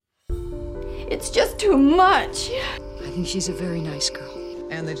It's just too much. I think she's a very nice girl.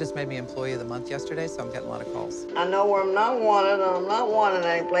 And they just made me Employee of the Month yesterday, so I'm getting a lot of calls. I know where I'm not wanted, and I'm not wanted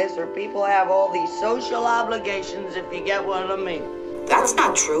any place where people have all these social obligations, if you get what I mean. That's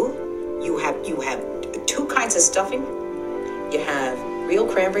not true. You have two kinds of stuffing. You have real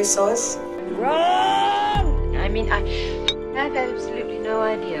cranberry sauce. Run! I mean, I have absolutely no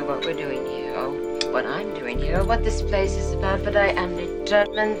idea what we're doing here, or what I'm doing here, or what this place is about, but I am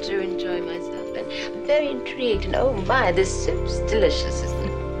determined to enjoy myself, and I'm very intrigued, and oh my, this soup's delicious, isn't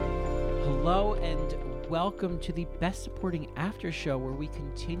it? Hello and welcome to the Best Supporting After Show, where we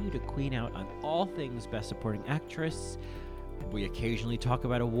continue to queen out on all things Best Supporting Actress. We occasionally talk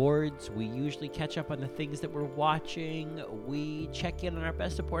about awards. We usually catch up on the things that we're watching. We check in on our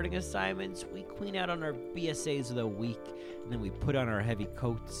Best Supporting assignments. We queen out on our BSAs of the week. And then we put on our heavy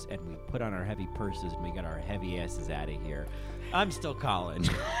coats and we put on our heavy purses and we get our heavy asses out of here. I'm still Colin.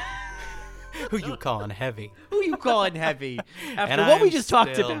 Who you calling heavy? Who you calling heavy? After And what we I'm just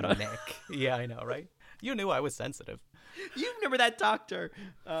talked still about. Nick. Yeah, I know, right? You knew I was sensitive. You remember that doctor.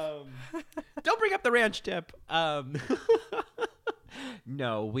 Don't bring up the ranch tip.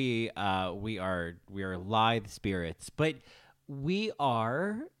 No, we are lithe spirits, but we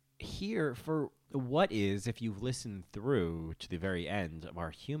are here for what is, if you've listened through to the very end of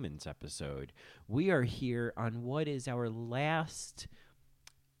our Humans episode, we are here on what is our last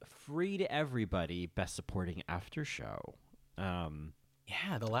free to everybody Best Supporting After Show.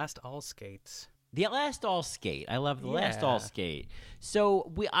 Yeah, the last All Skates. The last All Skate. I love the last All Skate. So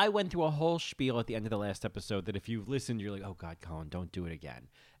I went through a whole spiel at the end of the last episode that if you've listened, you're like, oh, God, Colin, don't do it again.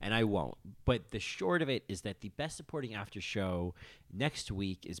 And I won't. But the short of it is that the Best Supporting After Show next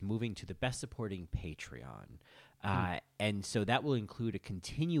week is moving to the Best Supporting Patreon. And so that will include a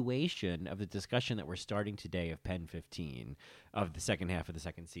continuation of the discussion that we're starting today of Pen 15 of the second half of the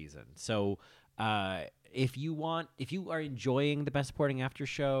second season. So if you are enjoying the Best Supporting After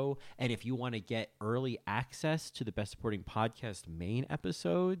Show, and if you want to get early access to the Best Supporting Podcast main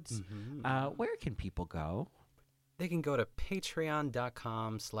episodes, where can people go? They can go to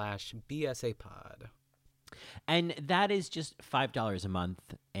patreon.com/BSApod. And that is just $5 a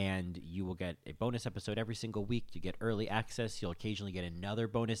month, and you will get a bonus episode every single week. You get early access. You'll occasionally get another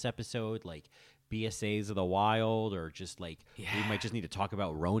bonus episode, like BSAs of the Wild, or just like we might just need to talk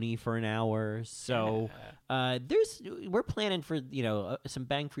about Roni for an hour. So we're planning for some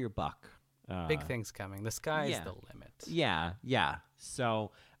bang for your buck. Big things coming. The sky's the limit. Yeah. So,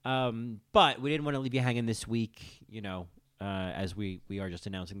 but we didn't want to leave you hanging this week. As we are just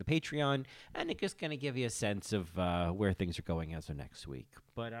announcing the Patreon, and it's just going to give you a sense of where things are going as of next week.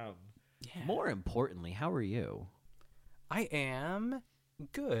 But more importantly, how are you? I am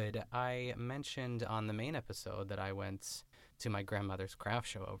good. I mentioned on the main episode that I went to my grandmother's craft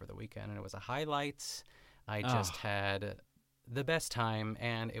show over the weekend, and it was a highlight. I just had the best time,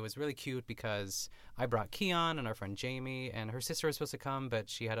 and it was really cute because I brought Keon and our friend Jamie, and her sister was supposed to come, but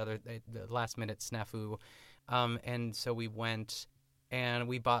she had the last-minute snafu. And so we went and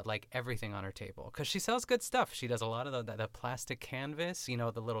we bought like everything on her table because she sells good stuff. She does a lot of the plastic canvas, the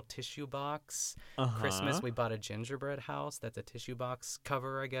little tissue box. Christmas, we bought a gingerbread house. That's a tissue box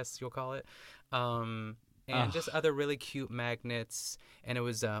cover, I guess you'll call it. And just other really cute magnets. And it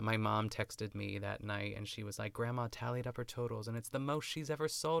was my mom texted me that night and she was like, Grandma tallied up her totals and it's the most she's ever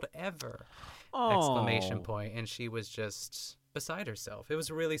sold ever! Exclamation point. And she was just beside herself. It was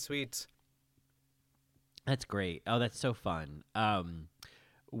really sweet. That's great. Oh, that's so fun.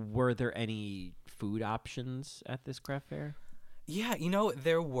 Were there any food options at this craft fair? Yeah,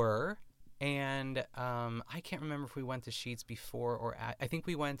 there were. And I can't remember if we went to Sheetz before or I think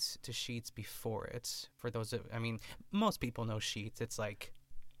we went to Sheetz before it. For those most people know Sheetz. It's like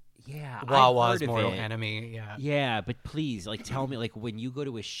Wawa's mortal enemy. Yeah. Yeah, but please, tell me, when you go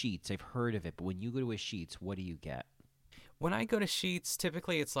to a Sheetz, I've heard of it, but when you go to a Sheetz, what do you get? When I go to Sheetz,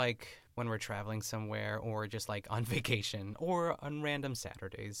 typically it's when we're traveling somewhere or just on vacation or on random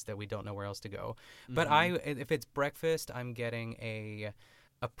Saturdays that we don't know where else to go. But if it's breakfast, I'm getting a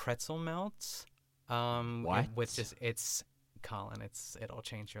pretzel melt. What? It's Colin. It'll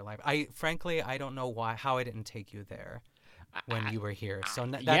change your life. I don't know how I didn't take you there when you were here. So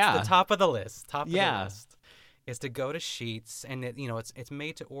that's the top of the list. The list is to go to Sheetz, and it's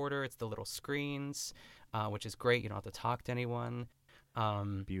made to order. It's the little screens. Which is great. You don't have to talk to anyone.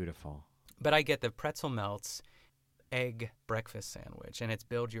 Beautiful. But I get the pretzel melts egg breakfast sandwich, and it's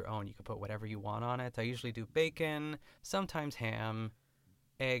build your own. You can put whatever you want on it. I usually do bacon, sometimes ham,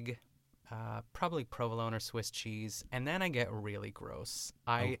 egg, probably provolone or Swiss cheese, and then I get really gross.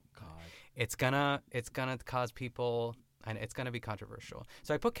 Oh God! It's gonna cause people And it's going to be controversial.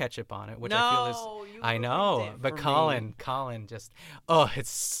 So I put ketchup on it, which No, I feel you is I ruined know, it but for Colin just it's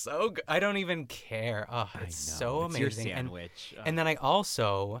so good. I don't even care. Oh, it's so It's amazing. your sandwich. And then I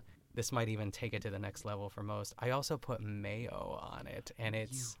also, this might even take it to the next level for most. I also put mayo on it, and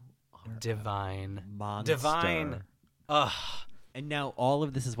it's divine. Monster. Divine. Ugh. And now all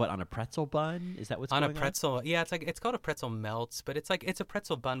of this is what, on a pretzel bun? Is that what's On going a pretzel, yeah, it's called a pretzel melts, but it's a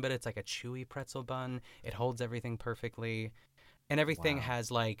pretzel bun, but it's like a chewy pretzel bun. It holds everything perfectly, and everything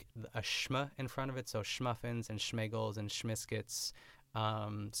has like a schma in front of it, so schmuffins and schmegels and schmiskets.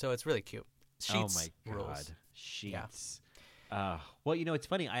 So it's really cute. Sheetz oh my god, rules. Sheetz. Well, it's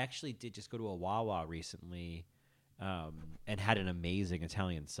funny. I actually did just go to a Wawa recently, and had an amazing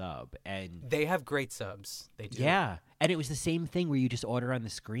Italian sub, and They have great subs. They do. yeah, and it was the same thing where you just order on the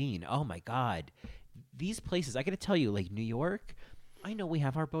screen. Oh my god, these places! I got to tell you, like New York. I know we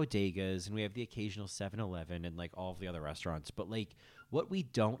have our bodegas and we have the occasional 7-Eleven and like all of the other restaurants, but like what we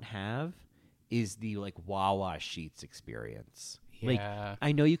don't have is the like Wawa Sheetz experience. Like, Yeah.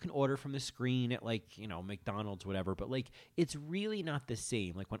 I know you can order from the screen at like, McDonald's, whatever, but like it's really not the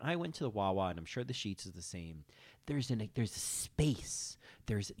same. Like when I went to the Wawa, and I'm sure the Sheetz is the same, there's a space.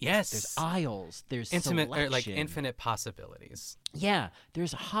 There's aisles. There's Intimate or like selection. infinite possibilities. Yeah,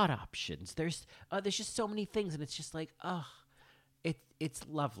 there's hot options. There's just so many things, and it's just like, it's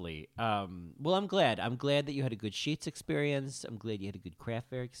lovely. Well, I'm glad that you had a good Sheetz experience. I'm glad you had a good craft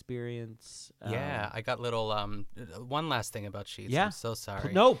fair experience. Yeah, I got little one last thing about Sheetz. Yeah. I'm so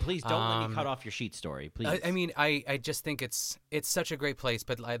sorry. No, please don't let me cut off your Sheetz story, please. I mean, I just think it's such a great place.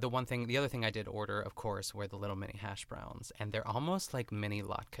 But the other thing I did order, of course, were the little mini hash browns, and they're almost like mini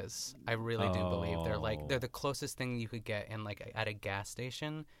latkes. I really do believe they're the closest thing you could get in like at a gas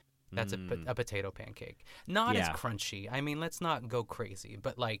station. That's a potato pancake. Not as crunchy. I mean, let's not go crazy,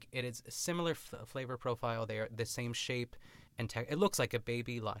 but like it is a similar flavor profile. They are the same shape and it looks like a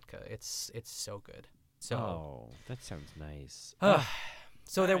baby latke. It's so good. So that sounds nice.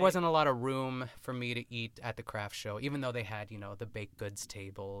 So there wasn't a lot of room for me to eat at the craft show, even though they had, the baked goods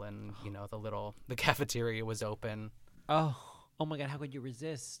table and, the cafeteria was open. Oh my god, how could you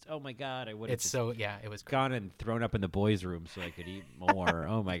resist? Oh my god, I would have it was great. gone and thrown up in the boys' room so I could eat more.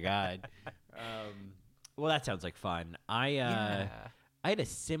 Oh my god. Well, that sounds like fun. I had a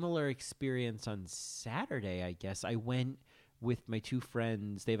similar experience on Saturday, I guess. I went with my two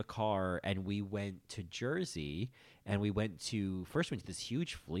friends. They have a car, and we went to Jersey, and we went to this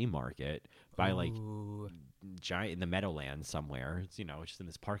huge flea market by like giant in the Meadowlands somewhere. It's just in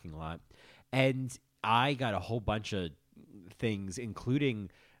this parking lot, and I got a whole bunch of things,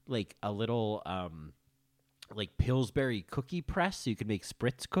 including like a little like Pillsbury cookie press, so you can make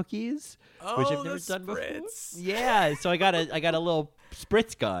spritz cookies, which I've never done before. Yeah, so I got a little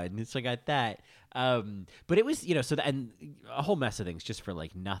spritz gun, so I got that. But it was and a whole mess of things just for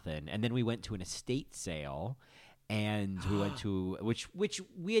like nothing. And then we went to an estate sale. And we went to which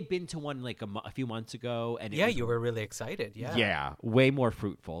we had been to one like a few months ago, and you were really excited. Yeah, way more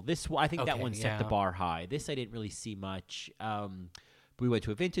fruitful. I think that one set the yeah. bar high. This I didn't really see much. But we went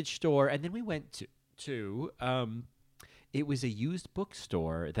to a vintage store, and then we went to it was a used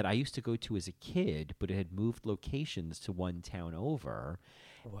bookstore that I used to go to as a kid, but it had moved locations to one town over.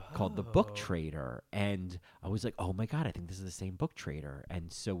 Called the Book Trader, and I was like, oh my god, I think this is the same Book Trader.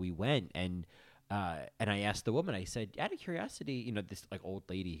 And so we went, and I asked the woman, I said, out of curiosity, this like old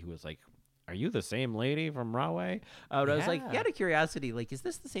lady who was like, are you the same lady from Rahway? I was like, out of curiosity, like, is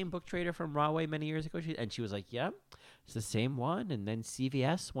this the same Book Trader from Rahway many years ago? And she was like, yeah, it's the same one. And then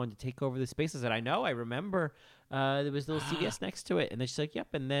CVS wanted to take over the space. I said, I know, I remember. There was a little CVS next to it. And then she's like, yep.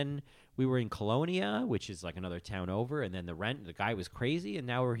 And then we were in Colonia, which is like another town over. And then the guy was crazy. And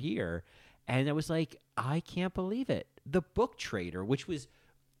now we're here. And I was like, I can't believe it. The Book Trader, which was...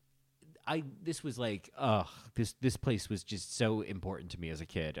 this was like, this place was just so important to me as a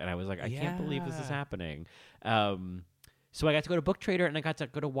kid, and I was like, I can't believe this is happening. So I got to go to Book Trader, and I got to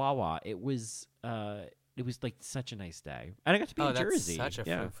go to Wawa. It was like such a nice day, and I got to be in Jersey. Such a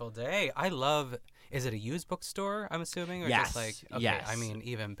fruitful day. I love. Is it a used bookstore? I'm assuming, or yes, just like okay, yes. I mean,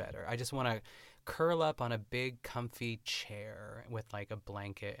 even better. I just want to curl up on a big, comfy chair with like a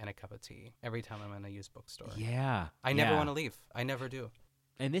blanket and a cup of tea every time I'm in a used bookstore. Yeah, I never want to leave. I never do.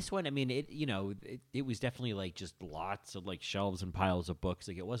 And this one, I mean, it was definitely like just lots of like shelves and piles of books.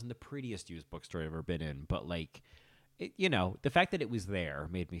 Like it wasn't the prettiest used bookstore I've ever been in, but like, the fact that it was there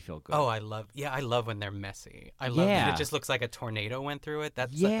made me feel good. Oh, I love when they're messy. I love that it just looks like a tornado went through it.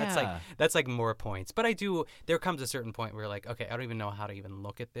 That's like more points. But there comes a certain point where you're like, okay, I don't even know how to even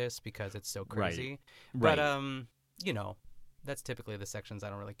look at this because it's so crazy. Right. But that's typically the sections I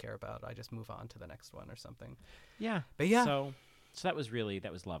don't really care about. I just move on to the next one or something. Yeah. But yeah. So that was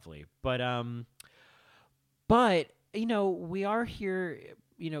lovely. But we are here,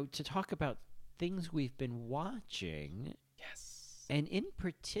 to talk about things we've been watching. Yes. And in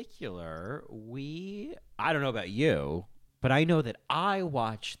particular, I don't know about you, but I know that I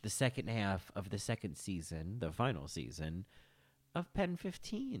watched the second half of the second season, the final season of Pen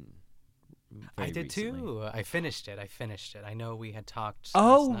 15. I did recently. too. I finished it. I know we had talked.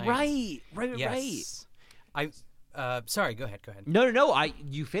 Oh, last night. right. Yes. Sorry. Go ahead. No.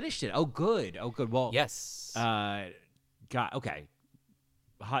 You finished it. Oh, good. Well, Yes. Okay.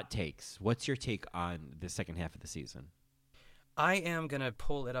 Hot takes. What's your take on the second half of the season? I am gonna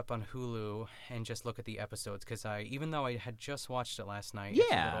pull it up on Hulu and just look at the episodes because even though I had just watched it last night,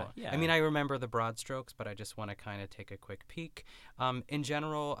 Yeah. I mean, I remember the broad strokes, but I just want to kind of take a quick peek. In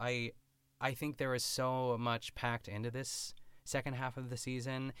general, I think there is so much packed into this second half of the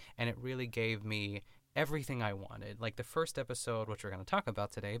season, and it really gave me everything I wanted. Like the first episode, which we're going to talk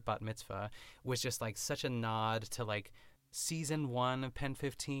about today, Bat Mitzvah, was just like such a nod to like season 1 of Pen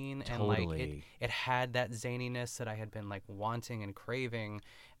 15, and like it had that zaniness that I had been like wanting and craving,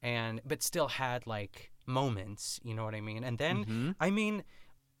 but still had like moments, you know what I mean? And then I mean,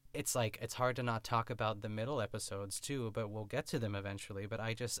 it's like it's hard to not talk about the middle episodes too, but we'll get to them eventually. But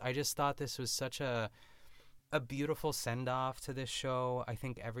I just thought this was such a beautiful send off to this show. I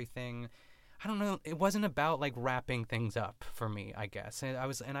think everything, I don't know, it wasn't about like wrapping things up for me, I guess. And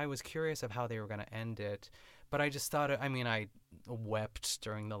I was curious of how they were going to end it. But I just thought, I wept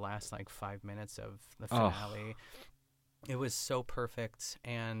during the last like 5 minutes of the finale. It was so perfect,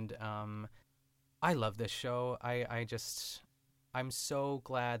 and I love this show. I'm so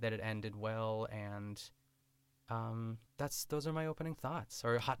glad that it ended well, and those are my opening thoughts,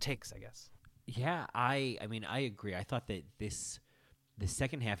 or hot takes, I guess. Yeah, I agree. I thought that the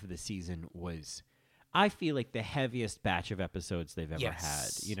second half of the season was, I feel like, the heaviest batch of episodes they've ever had.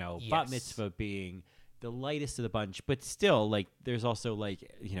 Bat Mitzvah being the lightest of the bunch, but still, like, there's also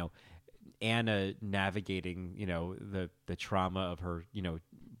like, Anna navigating, the trauma of her,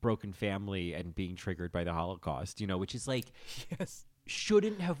 broken family and being triggered by the Holocaust, which is like,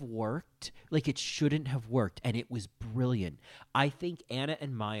 shouldn't have worked. Like, it shouldn't have worked, and it was brilliant. I think Anna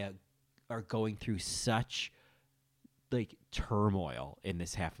and Maya are going through such like turmoil in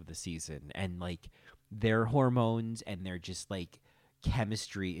this half of the season, and like their hormones and their just like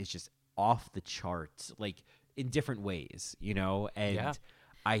chemistry is just off the charts, like in different ways, and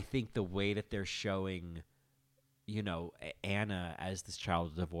I think the way that they're showing, Anna as this child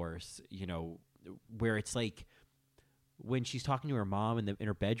of divorce, where it's like when she's talking to her mom in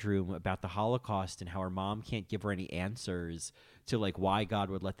her bedroom about the Holocaust and how her mom can't give her any answers to like why God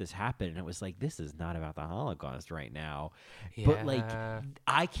would let this happen, and it was like, this is not about the Holocaust right now. But like,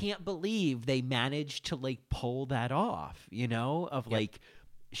 I can't believe they managed to like pull that off, like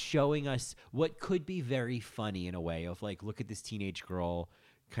showing us what could be very funny in a way of like, look at this teenage girl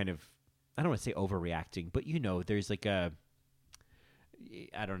kind of, I don't want to say overreacting, but there's like I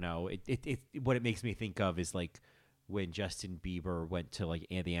don't know, what it makes me think of is like when Justin Bieber went to like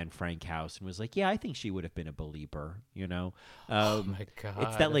the Anne Frank house and was like, yeah, I think she would have been a believer, oh my God.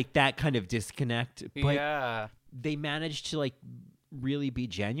 It's that like that kind of disconnect, but yeah, they managed to like really be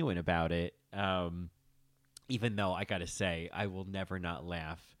genuine about it. Even though I gotta say, I will never not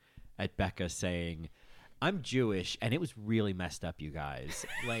laugh at Becca saying, I'm Jewish, and it was really messed up, you guys.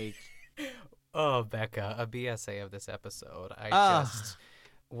 Like, oh, Becca, a BSA of this episode.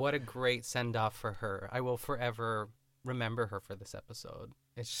 What a great send off for her. I will forever remember her for this episode.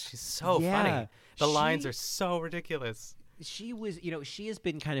 She's so funny. The lines are so ridiculous. She was, she has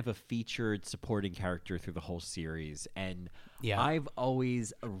been kind of a featured supporting character through the whole series, and I've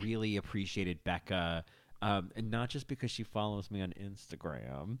always really appreciated Becca. And not just because she follows me on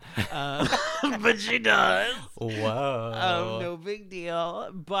Instagram, but she does. Whoa. No big deal.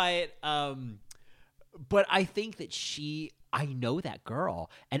 But I think that I know that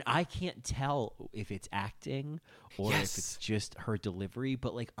girl, and I can't tell if it's acting or if it's just her delivery.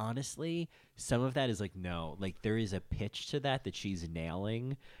 But like, honestly, some of that is like, no, like there is a pitch to that she's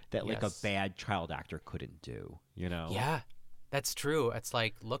nailing that like a bad child actor couldn't do, Yeah. That's true. It's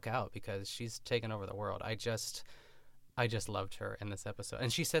like, look out, because she's taken over the world. I just loved her in this episode.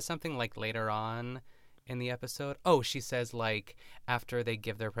 And she says something like later on in the episode. Oh, she says like after they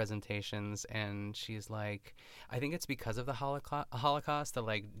give their presentations, and she's like, I think it's because of the Holocaust that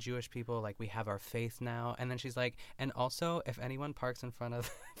like Jewish people, like we have our faith now. And then she's like, and also if anyone parks in front of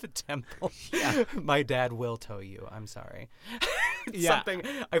the temple, my dad will tow you. I'm sorry. Something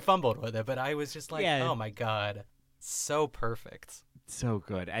I fumbled with it, but I was just like, oh my God. So perfect. So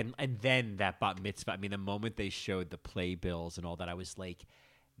good. And then that bat mitzvah, I mean, the moment they showed the playbills and all that, I was like,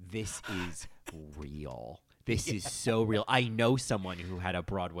 this is real. This is so real. I know someone who had a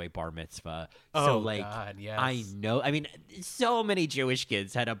Broadway bar mitzvah. So, like, God, yes. I know. I mean, so many Jewish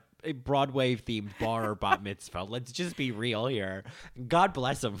kids had a Broadway-themed bar or bat mitzvah. Let's just be real here. God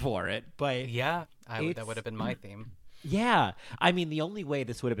bless them for it. But Yeah, that would have been my theme. yeah. I mean, the only way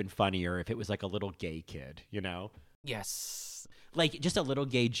this would have been funnier if it was like a little gay kid, you know? Yes. Like just a little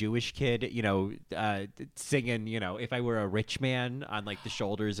gay Jewish kid, you know, singing, you know, if I were a rich man on like the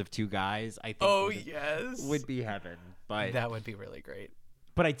shoulders of two guys, I think yes. would be heaven. But That would be really great.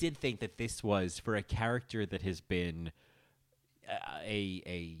 But I did think that this was for a character that has been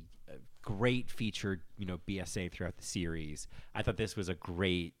a great featured, you know, BSA throughout the series. I thought this was a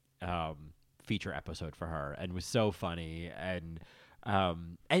great feature episode for her and was so funny. And I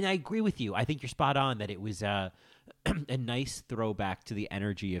agree with you. I think you're spot on that it was a nice throwback to the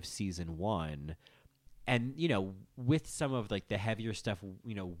energy of season 1. And, you know, with some of like the heavier stuff,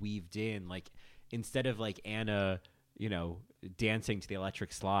 you know, weaved in, like instead of like Anna, you know, dancing to the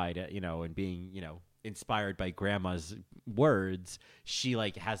electric slide, you know, and being, you know, inspired by grandma's words, she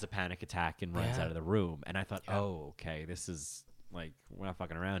like has a panic attack and runs out of the room. And I thought, oh, okay, this is like, we're not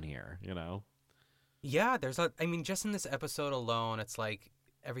fucking around here, you know? Yeah, I mean, just in this episode alone, it's like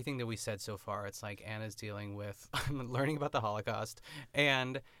everything that we said so far. It's like Anna's dealing with learning about the Holocaust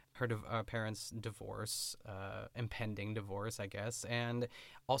and her parents' divorce, impending divorce, I guess. And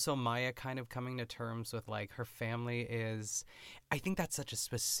also Maya kind of coming to terms with like her family is, I think that's such a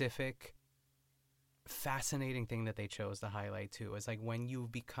specific, fascinating thing that they chose to highlight too, is like when you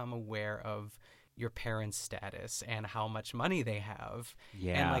become aware of your parents' status and how much money they have.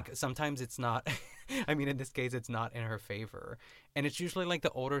 Yeah. And like sometimes it's not I mean, in this case it's not in her favor. And it's usually like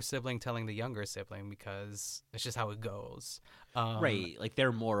the older sibling telling the younger sibling because it's just how it goes. Right. Like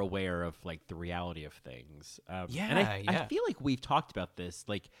they're more aware of like the reality of things. Yeah, and I yeah. feel like we've talked about this.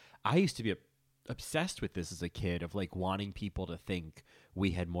 Like I used to be obsessed with this as a kid of like wanting people to think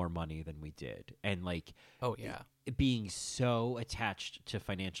we had more money than we did. And like, oh yeah, being so attached to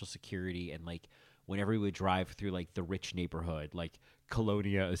financial security. And like whenever we would drive through like the rich neighborhood, like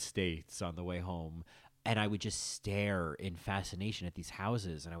Colonia Estates on the way home, and I would just stare in fascination at these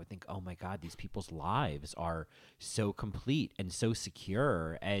houses, and I would think, oh my God, these people's lives are so complete and so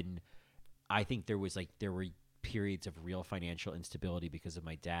secure. And I think there were periods of real financial instability because of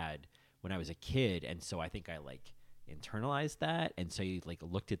my dad when I was a kid. And so I think I like internalized that. And so you like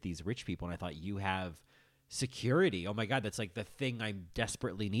looked at these rich people and I thought, you have security. Oh my God, that's like the thing I'm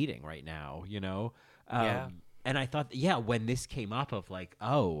desperately needing right now, you know? Yeah. And I thought, yeah, when this came up of like,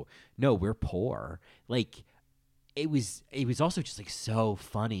 oh no, we're poor. Like it was also just like so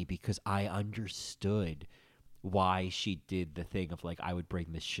funny because I understood why she did the thing of like, I would bring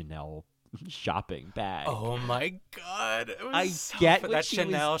this Chanel shopping bag. Oh my God. It was I so get what that she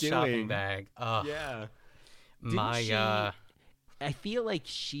Chanel was shopping doing. bag. Oh, Yeah. Maya. I feel like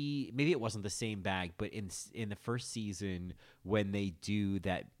maybe it wasn't the same bag, but in the first season when they do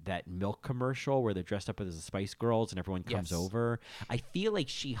that milk commercial where they're dressed up as the Spice Girls and everyone comes Yes. over, I feel like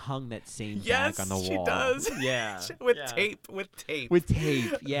she hung that same Yes, bag on the she wall. does. Yeah. with Yeah. tape. With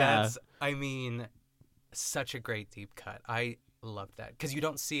tape, yeah. That's, I mean, such a great deep cut. I loved that because you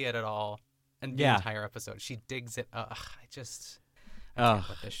don't see it at all in the Yeah. entire episode. She digs it. I can't Ugh.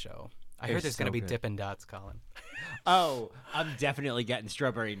 with this show. I They're heard there's going to so be good. Dippin' Dots, Colin. Oh, I'm definitely getting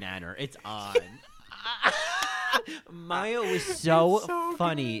Strawberry Nanner. It's on. Maya was so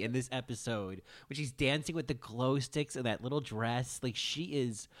funny in this episode when she's dancing with the glow sticks and that little dress. Like she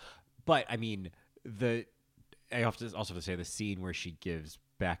is, but I mean, I have to also say the scene where she gives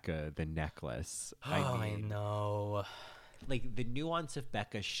Becca the necklace. I know. Like the nuance of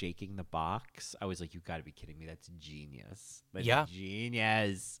Becca shaking the box. I was like, you got to be kidding me. That's genius. That's Yeah.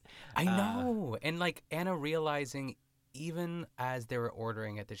 genius. I know. And like Anna realizing even as they were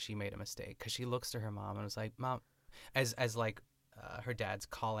ordering it that she made a mistake because she looks to her mom and was like, Mom, as like her dad's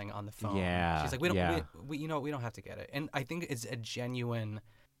calling on the phone. Yeah, She's like, we don't, yeah. we don't have to get it. And I think it's a genuine,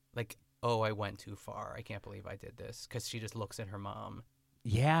 like, oh, I went too far. I can't believe I did this because she just looks at her mom.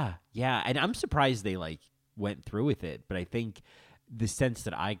 Yeah, yeah. And I'm surprised they like went through with it, but I think the sense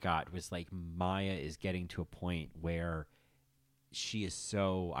that I got was like Maya is getting to a point where she is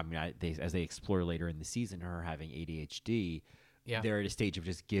so, I mean, as they explore later in the season, her having ADHD, Yeah. they're at a stage of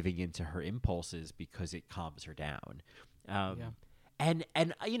just giving into her impulses because it calms her down. And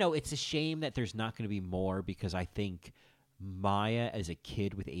you know, it's a shame that there's not going to be more because I think Maya as a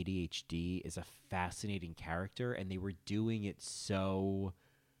kid with ADHD is a fascinating character and they were doing it so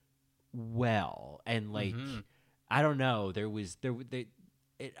well. And like, I don't know.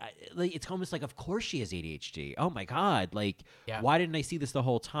 Like it's almost like, of course she has ADHD. Oh my God. Like, why didn't I see this the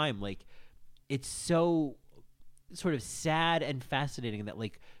whole time? Like, it's so sort of sad and fascinating that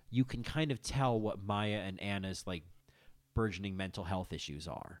like you can kind of tell what Maya and Anna's like burgeoning mental health issues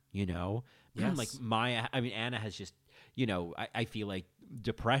are, you know? Yes. Like Anna has just, you know, I feel like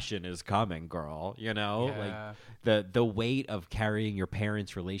depression is coming, girl, you know? Yeah. Like the weight of carrying your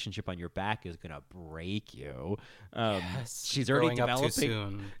parents' relationship on your back is going to break you. Yes. She's already Growing developing. up too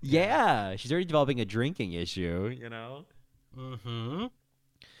soon. Yeah. She's already developing a drinking issue, you know? Mm-hmm.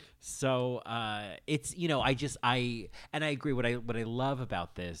 So it's, you know, I agree. What I love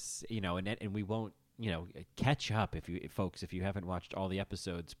about this, you know, and we won't, you know, catch up if you haven't watched all the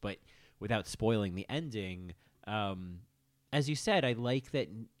episodes, but without spoiling the ending, as you said, I like that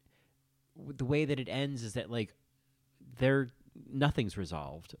the way that it ends is that like nothing's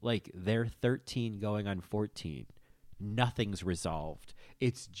resolved. Like they're 13 going on 14. Nothing's resolved.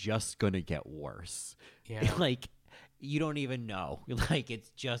 It's just gonna get worse. Yeah. Like you don't even know. Like it's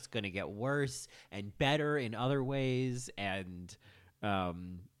just gonna get worse and better in other ways, and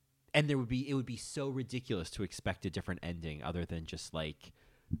it would be so ridiculous to expect a different ending other than just like,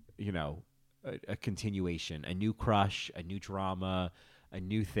 you know, a continuation, a new crush, a new drama, a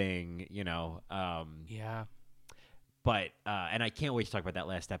new thing, you know. Yeah. But and I can't wait to talk about that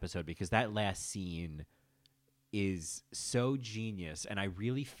last episode because that last scene is so genius, and I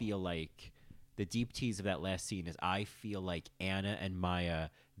really feel like the deep tease of that last scene is I feel like Anna and Maya,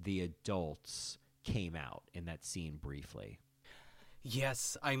 the adults, came out in that scene briefly.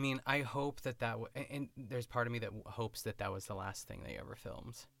 Yes, I mean, I hope that and there's part of me that hopes that was the last thing they ever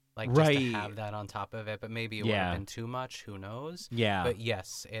filmed. Like, just to have that on top of it, but maybe it would have been too much, who knows? Yeah. But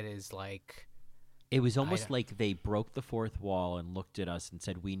yes, it is like... It was almost like they broke the fourth wall and looked at us and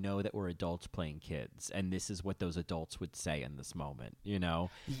said, we know that we're adults playing kids, and this is what those adults would say in this moment, you know?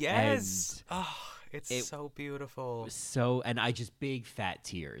 Yes! It's so beautiful. So, and I just, big fat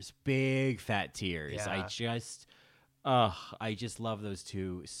tears. Yeah. I just love those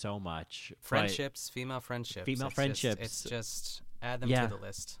two so much. Friendships, female friendships. It's just add them to the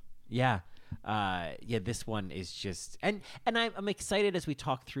list. Yeah. This one is just, and I'm excited as we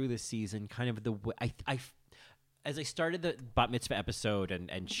talk through this season, kind of the way as I started the Bat Mitzvah episode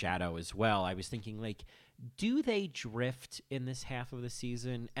and Shadow as well, I was thinking like, do they drift in this half of the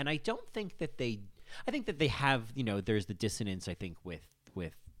season? And I don't think that I think that they have, you know, there's the dissonance, I think, with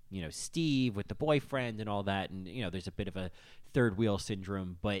you know, Steve with the boyfriend and all that. And, you know, there's a bit of a third wheel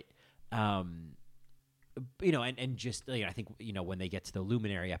syndrome, but, you know, and just, you know, I think, you know, when they get to the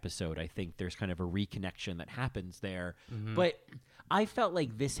Luminary episode, I think there's kind of a reconnection that happens there. Mm-hmm. But I felt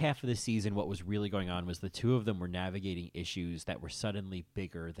like this half of the season, what was really going on was the two of them were navigating issues that were suddenly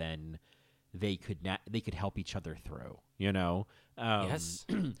bigger than they could help each other through, you know? Yes.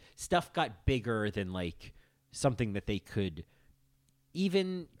 Stuff got bigger than like something that they could,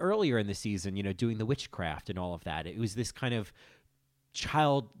 even earlier in the season, you know, doing the witchcraft and all of that. It was this kind of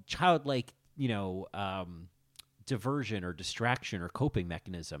childlike, you know, diversion or distraction or coping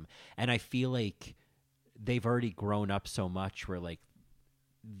mechanism. And I feel like they've already grown up so much where like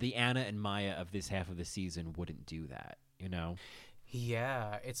the Anna and Maya of this half of the season wouldn't do that, you know?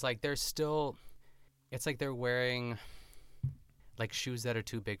 Yeah. It's like they're wearing like shoes that are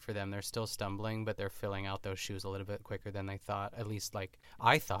too big for them. They're still stumbling, but they're filling out those shoes a little bit quicker than they thought. At least like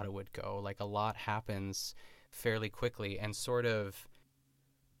I thought it would go. Like a lot happens fairly quickly, and sort of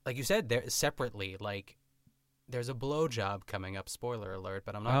like you said, they're separately, like there's a blowjob coming up, spoiler alert,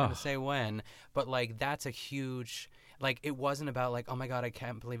 but I'm not going to say when, but like that's a huge, like it wasn't about like, oh my God, I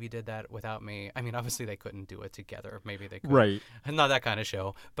can't believe you did that without me. I mean, obviously they couldn't do it together. Maybe they could. Right. Not that kind of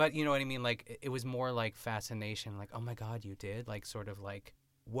show, but you know what I mean? Like it was more like fascination, like, oh my God, you did? Like sort of like,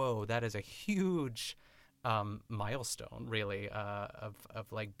 whoa, that is a huge milestone really of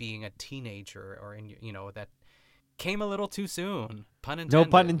like being a teenager, or in, you know, that came a little too soon. Pun intended. No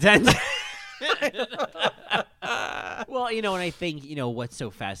pun intended. Well, you know, and I think, you know, what's so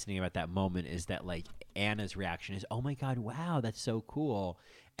fascinating about that moment is that like Anna's reaction is, oh my God, wow, that's so cool.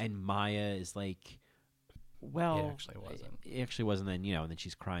 And Maya is like, well, it actually wasn't. It actually wasn't. Then, you know, and then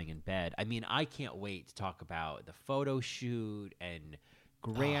she's crying in bed. I mean, I can't wait to talk about the photo shoot and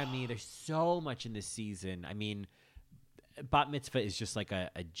Grammy. There's so much in this season. I mean, Bat Mitzvah is just like a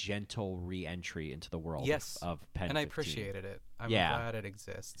gentle re-entry into the world of Pen 15. And I appreciated it. I'm glad it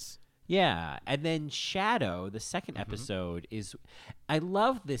exists. Yeah, and then Shadow, the second episode, is, I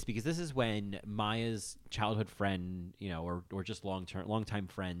love this because this is when Maya's childhood friend, you know, or just longtime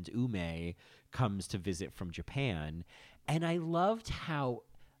friend Ume comes to visit from Japan, and I loved how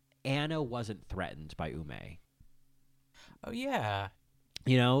Anna wasn't threatened by Ume. Oh yeah.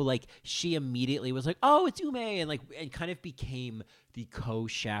 You know, like she immediately was like, "Oh, it's Ume," and kind of became the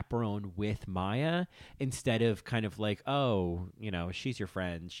co-chaperone with Maya instead of kind of like, "Oh, she's your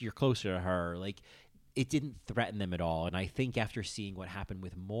friend, you're closer to her." Like, it didn't threaten them at all. And I think after seeing what happened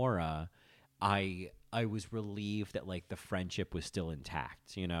with Mora, I was relieved that like the friendship was still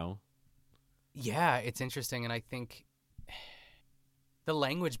intact. Yeah, it's interesting, and I think the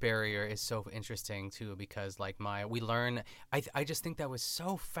language barrier is so interesting too, because like Maya, we learn. I just think that was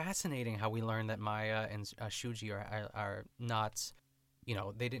so fascinating how we learned that Maya and Shuji are not,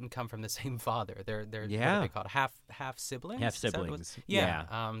 they didn't come from the same father. They're what are they called? Half siblings. Half siblings.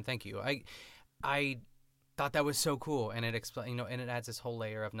 Yeah. Thank you. I thought that was so cool, and it and it adds this whole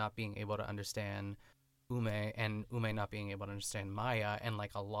layer of not being able to understand Ume and Ume not being able to understand Maya, and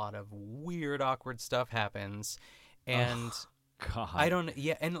like a lot of weird, awkward stuff happens, and. God. I don't,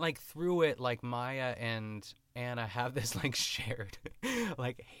 yeah, and like through it, like Maya and Anna have this like shared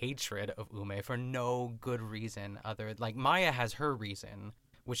like hatred of Ume for no good reason other, like Maya has her reason,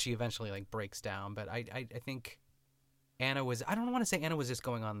 which she eventually like breaks down, but I think Anna was, I don't want to say Anna was just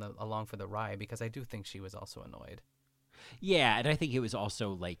going along for the ride, because I do think she was also annoyed. Yeah, and I think it was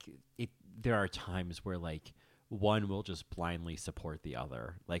also like there are times where like one will just blindly support the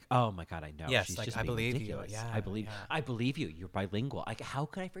other. Like, oh my God, I know. Yes, she's like, just I being believe ridiculous. you. Yeah, I believe you. You're bilingual. Like, how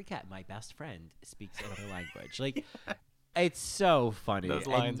could I forget? My best friend speaks another language. Like, it's so funny. Those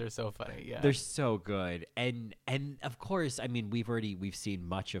lines are so funny. Yeah, they're so good. And of course, I mean, we've seen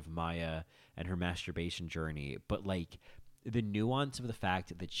much of Maya and her masturbation journey, but like the nuance of the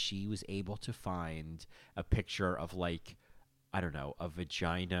fact that she was able to find a picture of like, I don't know, a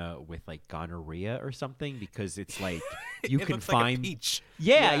vagina with like gonorrhea or something, because it's like you can find like a peach.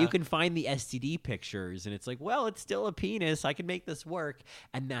 Yeah, you can find the STD pictures, and it's like, well, it's still a penis. I can make this work,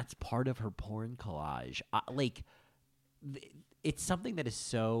 and that's part of her porn collage. It's something that is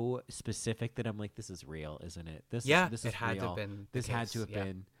so specific that I'm like, this is real, isn't it? This is it had real. to have been. This had to have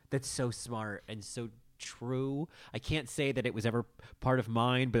been. That's so smart and so true. I can't say that it was ever part of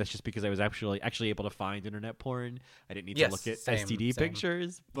mine, but that's just because I was actually able to find internet porn. I didn't need to look at STD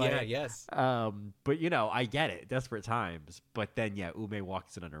pictures. But, but I get it. Desperate times. But then Ume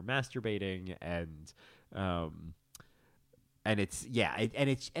walks in on her masturbating, and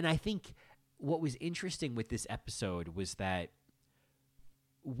I think what was interesting with this episode was that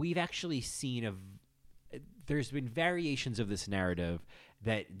we've actually seen there's been variations of this narrative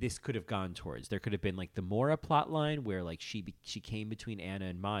that this could have gone towards. There could have been like the Mora plotline where like she came between Anna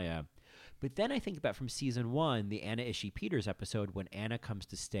and Maya. But then I think about from season 1, the Anna Ishii Peters episode when Anna comes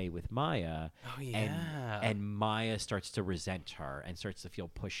to stay with Maya. Oh, yeah. And Maya starts to resent her and starts to feel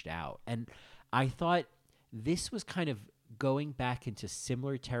pushed out. And I thought this was kind of going back into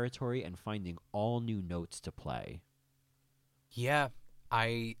similar territory and finding all new notes to play. Yeah,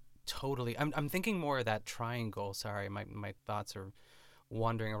 totally. I'm thinking more of that triangle. Sorry, my thoughts are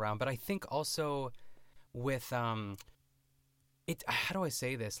wandering around, but I think also with how do I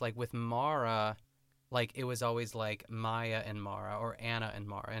say this? Like with Mara, like it was always like Maya and Mara or Anna and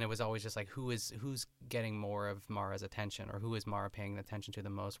Mara, and it was always just like who's getting more of Mara's attention, or who is Mara paying attention to the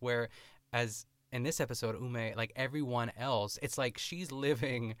most. Whereas in this episode, Ume, like everyone else, it's like she's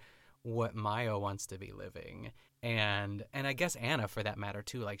living what Maya wants to be living. And I guess Anna, for that matter,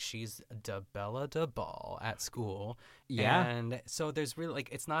 too. Like, she's de Bella de Ball at school. Yeah. And so there's really, like,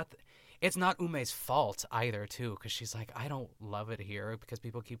 it's not Ume's fault either, too, because she's like, I don't love it here because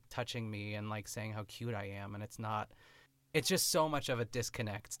people keep touching me and, like, saying how cute I am. And it's just so much of a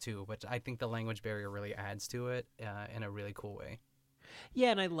disconnect, too. But I think the language barrier really adds to it in a really cool way. Yeah,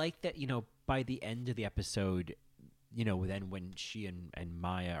 and I like that, by the end of the episode, then when she and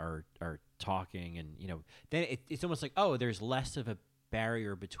Maya are talking, and then it's almost like, oh, there's less of a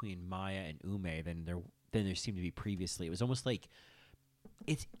barrier between Maya and Ume than there seemed to be previously. It was almost like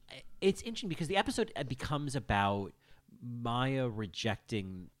it's interesting because the episode becomes about Maya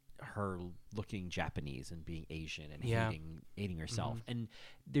rejecting her looking Japanese and being Asian and hating herself. Mm-hmm. And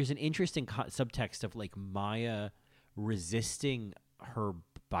there's an interesting subtext of like Maya resisting her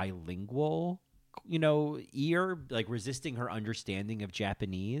bilingual ear, like resisting her understanding of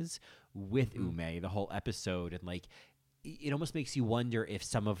Japanese with Ume the whole episode. And like it almost makes you wonder if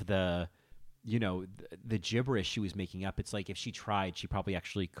some of the the gibberish she was making up, it's like if she tried, she probably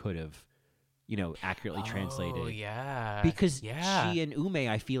actually could have accurately translated. Oh yeah, because she and Ume,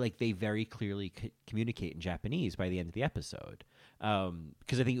 I feel like they very clearly communicate in Japanese by the end of the episode,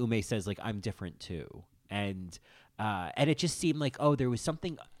 because I think Ume says like, I'm different too, and it just seemed like, oh, there was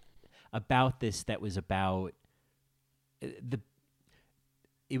something about this that was about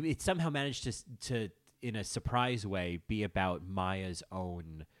it somehow managed to in a surprise way, be about Maya's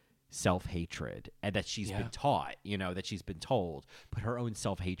own self-hatred, and that she's been taught, that she's been told, but her own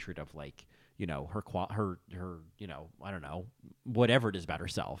self-hatred of like, her I don't know, whatever it is about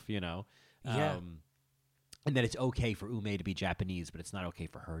herself, and that it's okay for Ume to be Japanese, but it's not okay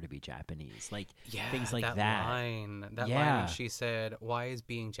for her to be Japanese. Like, things like that. That line when she said, "Why is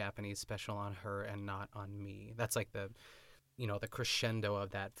being Japanese special on her and not on me?" That's like the crescendo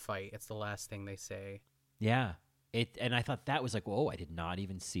of that fight. It's the last thing they say. Yeah. And I thought that was like, whoa, I did not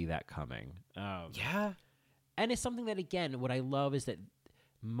even see that coming. Yeah. And it's something that, again, what I love is that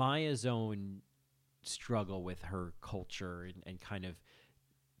Maya's own struggle with her culture and kind of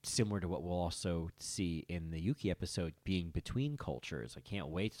similar to what we'll also see in the Yuki episode, being between cultures. I can't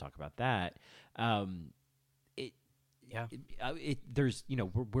wait to talk about that. There's,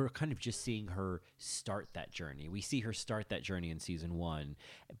 we're kind of just seeing her start that journey. We see her start that journey in season 1,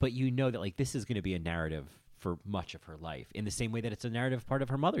 but that like this is going to be a narrative for much of her life, in the same way that it's a narrative part of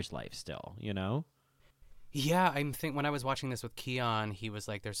her mother's life still, Yeah, I think when I was watching this with Keon, he was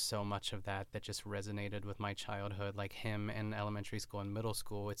like, there's so much of that just resonated with my childhood, like him in elementary school and middle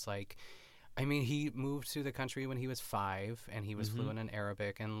school. It's like, I mean, he moved to the country when he was 5 and he was fluent in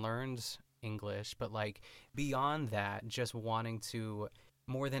Arabic and learned English. But like beyond that, just wanting to,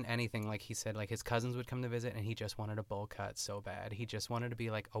 more than anything, like he said, like his cousins would come to visit and he just wanted a bowl cut so bad. He just wanted to be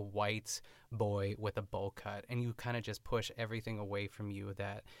like a white boy with a bowl cut. And you kind of just push everything away from you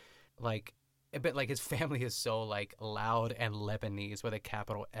that like, but like his family is so like loud and Lebanese with a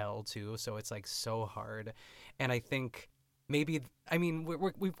capital L too, so it's like so hard. And I think maybe, I mean,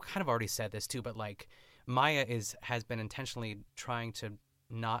 we've kind of already said this too, but like Maya has been intentionally trying to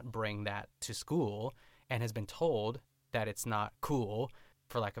not bring that to school and has been told that it's not cool,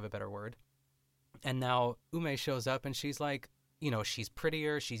 for lack of a better word. And now Ume shows up and she's like, she's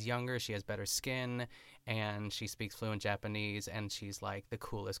prettier, she's younger, she has better skin, and she speaks fluent Japanese, and she's like the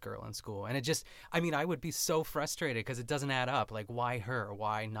coolest girl in school. And it just, I mean, I would be so frustrated because it doesn't add up. Like, why her?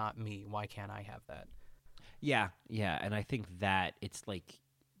 Why not me? Why can't I have that? Yeah, and I think that it's like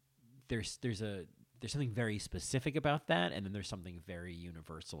there's something very specific about that, and then there's something very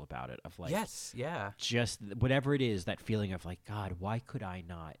universal about it. Of like, yes, yeah, just whatever it is, that feeling of like, God, why could I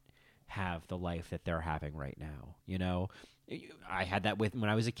not have the life that they're having right now? I had that when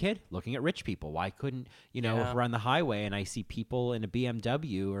I was a kid, looking at rich people. Why couldn't, if we're on the highway and I see people in a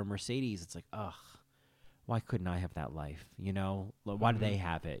BMW or a Mercedes, it's like, ugh, why couldn't I have that life? Why do they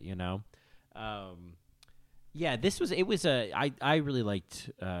have it? Yeah, I really liked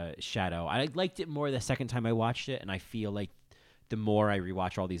Shadow. I liked it more the second time I watched it, and I feel like the more I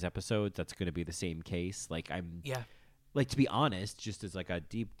rewatch all these episodes, that's going to be the same case. Like, to be honest, just as like a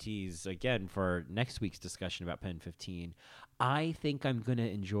deep tease again for next week's discussion about Pen 15, I think I'm going to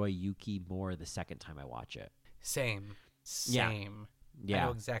enjoy Yuki more the second time I watch it. Same. Yeah. I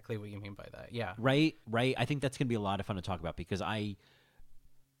know exactly what you mean by that. Yeah. Right. I think that's going to be a lot of fun to talk about because I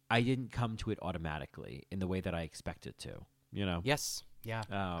didn't come to it automatically in the way that I expected to, Yes. Yeah.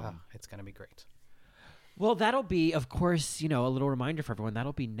 It's going to be great. Well, that'll be, of course, a little reminder for everyone.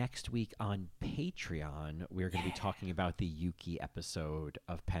 That'll be next week on Patreon. We're going to be talking about the Yuki episode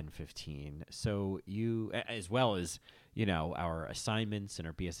of Pen 15. So you, as well as, our assignments and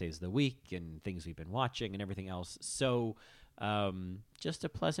our BSAs of the week and things we've been watching and everything else. So just a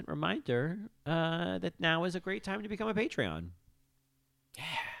pleasant reminder that now is a great time to become a Patreon. Yeah.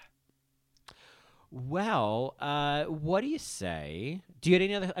 Well, what do you say? Do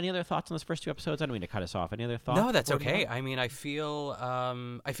you have any other thoughts on those first 2 episodes? I don't mean to cut us off. Any other thoughts? No, that's okay. I mean, I feel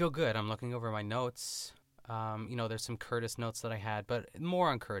good. I'm looking over my notes. There's some Curtis notes that I had, but more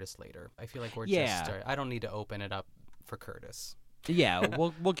on Curtis later. I feel like we're just I don't need to open it up for Curtis. Yeah,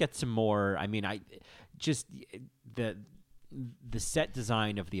 we'll get some more. I mean, the set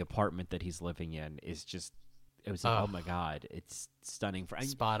design of the apartment that he's living in is just. It was oh my God, it's stunning.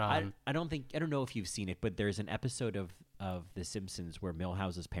 Spot on. I don't know if you've seen it, but there's an episode of The Simpsons where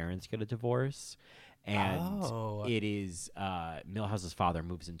Milhouse's parents get a divorce, and it is Milhouse's father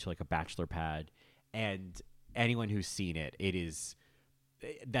moves into like a bachelor pad, and anyone who's seen it,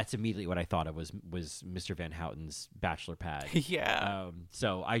 that's immediately what I thought of was Mr. Van Houten's bachelor pad. Yeah.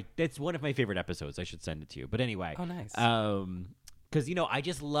 So that's one of my favorite episodes. I should send it to you. But anyway. Oh, nice. Because, I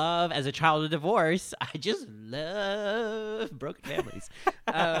just love, as a child of divorce, I just love broken families.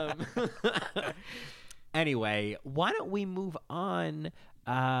 Anyway, why don't we move on?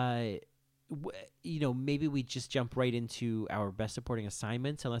 Maybe we just jump right into our best supporting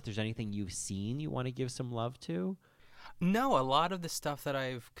assignments, unless there's anything you've seen you want to give some love to. No, a lot of the stuff that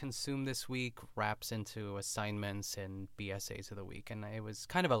I've consumed this week wraps into assignments and BSAs of the week, and it was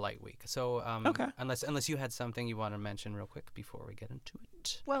kind of a light week. So, Okay. unless you had something you want to mention real quick before we get into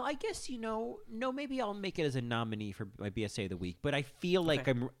it. Well, I guess no, maybe I'll make it as a nominee for my BSA of the week. But I feel like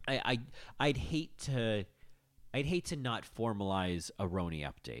Okay. I'd hate to not formalize a Roni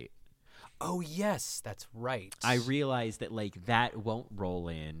update. Oh yes, that's right. I realize that like that won't roll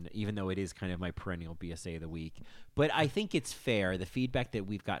in, even though it is kind of my perennial BSA of the week. But I think it's fair, the feedback that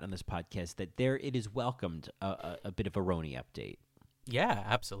we've gotten on this podcast, that it is welcomed a bit of a Roni update. Yeah,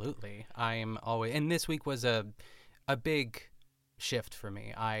 absolutely. I'm always, and this week was a big shift for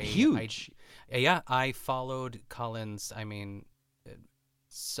me. Huge. I followed Colin's.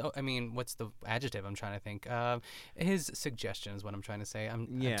 What's the adjective I'm trying to think? His suggestion is what I'm trying to say.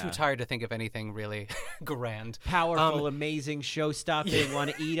 I'm too tired to think of anything really grand. Powerful, amazing, show-stopping,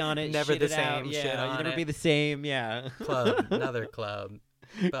 want to eat on it, never shit the it out. same, Yeah, shit you on never it. be the same, yeah. Club, another club,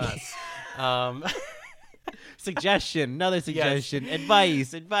 bus. Suggestion, another suggestion,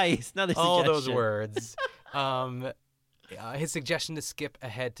 advice, another All suggestion. those words. His suggestion to skip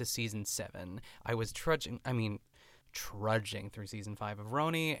ahead to season 7. I was trudging through season 5 of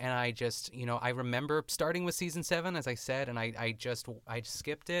Roni, and I just, I remember starting with season 7, as I said, and I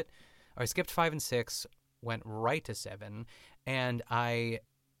skipped it. Or I skipped 5 and 6, went right to 7, and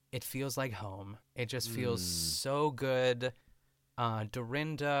it feels like home. It just feels so good.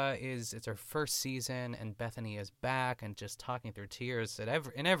 Dorinda it's her first season, and Bethany is back and just talking through tears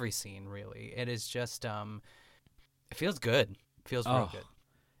in every scene, really. It is just, it feels good. It feels real good.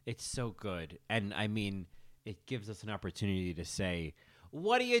 It's so good. And I mean, it gives us an opportunity to say,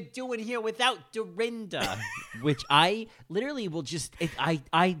 what are you doing here without Dorinda? Which I literally will just,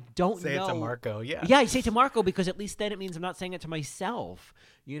 I don't Say know. it to Marco, yeah. Yeah, I say it to Marco because at least then it means I'm not saying it to myself.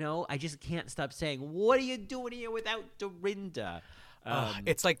 I just can't stop saying, what are you doing here without Dorinda?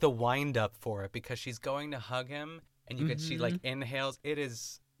 It's like the wind up for it, because she's going to hug him, and she like inhales.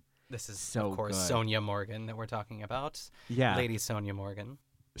 This is So of course good. Sonia Morgan that we're talking about. Yeah. Lady Sonia Morgan.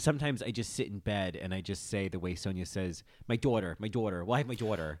 Sometimes I just sit in bed and I just say the way Sonia says, my daughter. Well, I have my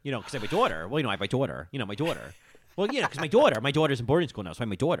daughter, because I have a daughter. Well, I have my daughter, my daughter. Well, because my daughter's in boarding school now, so I have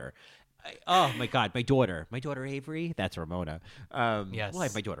my daughter. Oh, my God, my daughter Avery. That's Ramona. Yes. Well, I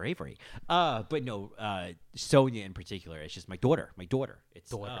have my daughter Avery. But no, Sonia in particular. It's just my daughter. It's Daughter.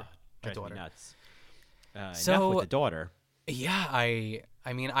 My drives daughter. me nuts. So- enough with the daughter. Yeah, I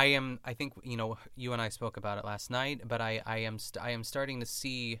think you and I spoke about it last night, but I am starting to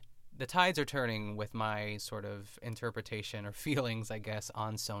see the tides are turning with my sort of interpretation or feelings, I guess,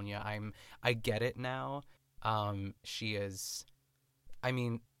 on Sonia. I get it now. She is,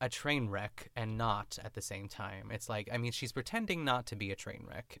 a train wreck and not at the same time. It's like, she's pretending not to be a train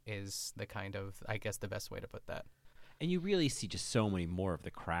wreck is the kind of, I guess, the best way to put that. And you really see just so many more of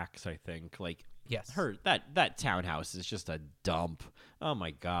the cracks, I think. Like, Yes. that townhouse is just a dump. Oh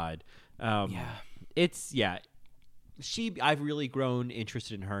my God. Yeah. I've really grown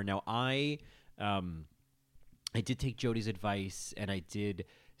interested in her. Now I did take Jody's advice and I did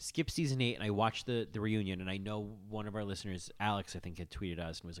skip season 8 and I watched the reunion, and I know one of our listeners, Alex, I think, had tweeted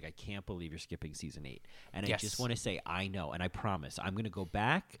us and was like, I can't believe you're skipping season 8. And Yes. I just want to say, I know, and I promise I'm going to go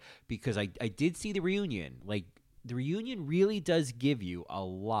back because I did see the reunion. Like, the reunion really does give you a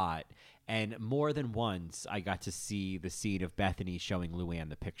lot. And more than once, I got to see the scene of Bethany showing Luann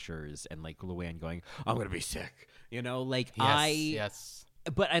the pictures, and like Luann going, "I'm gonna be sick," Yes.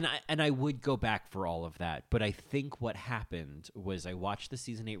 But I would go back for all of that. But I think what happened was I watched the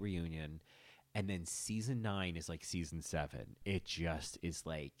season 8 reunion, and then season 9 is like season 7. It just is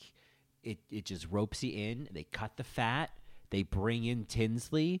like it just ropes you in. They cut the fat. They bring in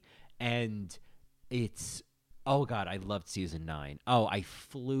Tinsley, and it's. Oh, God, I loved season 9. Oh, I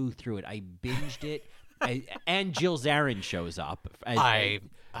flew through it. I binged it. And Jill Zarin shows up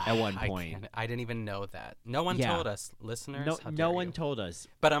at one point. I didn't even know that. No one told us, listeners. How dare No one you. told us.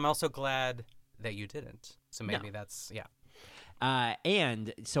 But I'm also glad that you didn't. So maybe No. that's, yeah.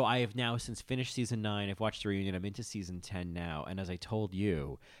 And so I have now since finished season 9. I've watched the reunion. I'm into season 10 now. And as I told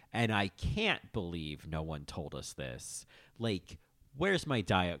you, and I can't believe no one told us this, like, where's my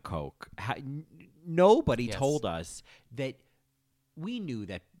Diet Coke? Nobody Yes. told us that. We knew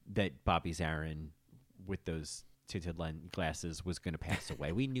that Bobby Zarin with those tinted glasses was going to pass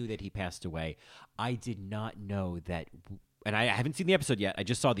away. We knew that he passed away. I did not know that, and I haven't seen the episode yet. I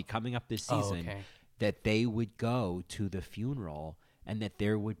just saw the coming up this season that they would go to the funeral and that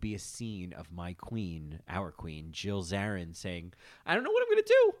there would be a scene of my queen, our queen, Jill Zarin, saying, I don't know what I'm going to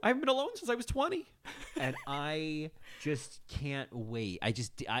do. I haven't been alone since I was 20. And I just can't wait.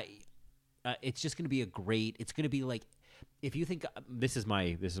 It's just going to be it's going to be like, if you think this is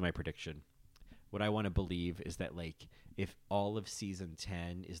my prediction, what I want to believe is that like if all of season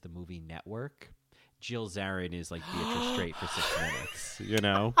 10 is the movie Network, Jill Zarin is like Beatrice Straight for 6 minutes. You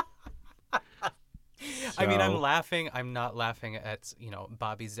know. I mean, I'm So- laughing. I'm not laughing at,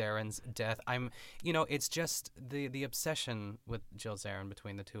 Bobby Zarin's death. It's just the obsession with Jill Zarin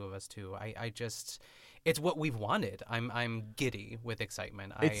between the two of us too. It's what we've wanted. I'm giddy with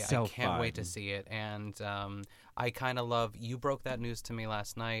excitement. It's so I can't wait to fun. see it. And I kind of love, you broke that news to me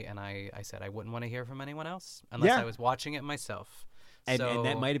last night, and I said I wouldn't want to hear from anyone else unless Yeah. I was watching it myself. And that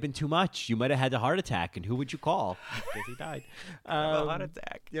So- might have been too much. You might have had a heart attack, and who would you call? Because he died. have a heart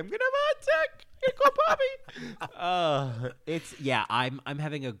attack. I'm gonna have a heart attack. Here go Bobby. I'm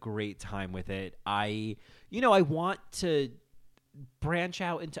having a great time with it. I want to branch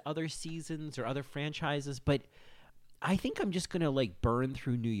out into other seasons or other franchises, but I think I'm just gonna like burn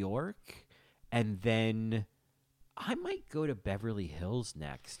through New York, and then I might go to Beverly Hills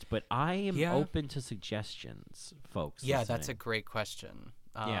next. But I am Yeah. open to suggestions, folks. Yeah, that's a listening. great question.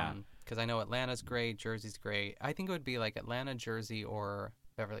 Yeah. Because I know Atlanta's great, Jersey's great. I think it would be like Atlanta, Jersey, or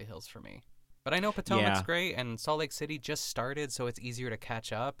Beverly Hills for me. But I know Potomac's Yeah. great, and Salt Lake City just started, so it's easier to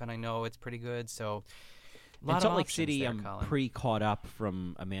catch up, and I know it's pretty good, so a lot In of Salt Lake options City, there, I'm Colin. pretty caught up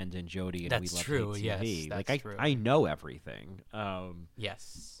from Amanda and Jody, and That's We Love true, Hate yes, TV. that's Like true. I know everything.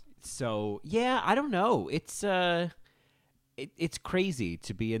 Yes. So yeah, I don't know. It's crazy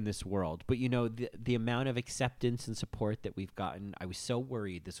to be in this world, but the amount of acceptance and support that we've gotten. I was so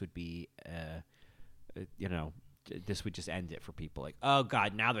worried this would be, this would just end it for people. Like, oh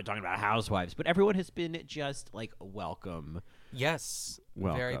God, now they're talking about Housewives, but everyone has been just like welcome. Yes.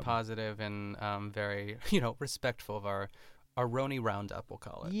 Very Welcome. positive and very, respectful of our Roni Roundup, we'll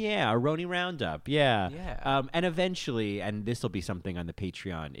call it. Yeah, a Roni Roundup. Yeah. Yeah. And eventually, and this will be something on the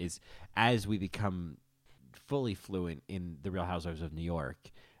Patreon, is as we become fully fluent in the Real Housewives of New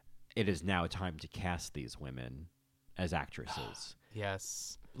York, it is now time to cast these women as actresses.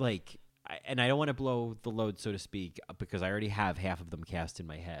 Yes. Like, and I don't want to blow the load, so to speak, because I already have half of them cast in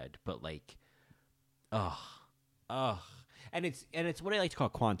my head. But like, and it's what I like to call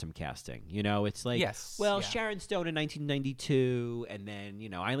quantum casting. It's like, Yes, well, yeah. Sharon Stone in 1992, and then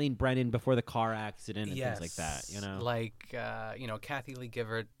Eileen Brennan before the car accident and things like that. Like, Kathy Lee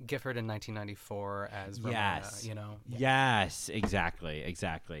Gifford in 1994 as Ramona, Yes. Yeah. Yes,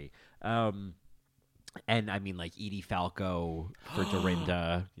 exactly. And I mean, like Edie Falco for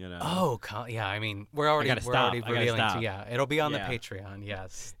Dorinda. Oh, yeah. I mean, we're already gotta stop. I gotta revealing. stop. Yeah, it'll be on Yeah. the Patreon.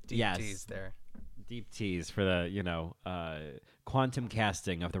 Yes, deep Yes. tease there. Deep tease for the quantum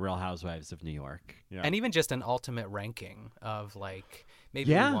casting of the Real Housewives of New York. Yeah. And even just an ultimate ranking of like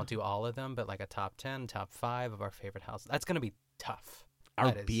maybe Yeah. we won't do all of them, but like a top 10, top 5 of our favorite houses. That's gonna be tough. Our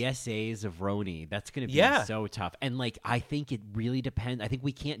That is- BSAs of Roni, that's going to be Yeah. so tough. And like, I think it really depends. I think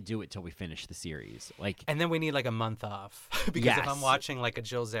we can't do it till we finish the series. Like, And then we need like a month off because if I'm Yes. watching like a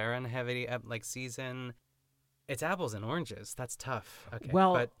Jill Zarin heavy like season, it's apples and oranges. That's tough. Okay.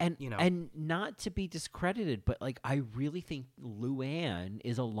 well, but, and not to be discredited, but like, I really think Luann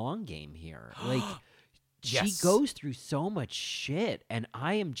is a long game here. Like, Yes. she goes through so much shit, and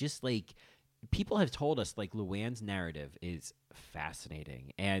I am just like, people have told us like Luann's narrative is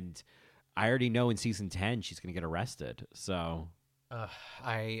fascinating, and I already know in season 10 she's going to get arrested. So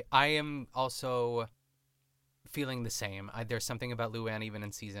I am also feeling the same. There's something about Luann even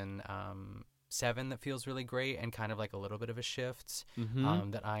in season 7 that feels really great and kind of like a little bit of a shift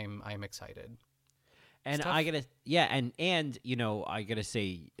that I'm excited. And Stuff. I gotta, I gotta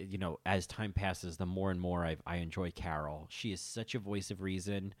say, as time passes, the more and more I enjoy Carol. She is such a voice of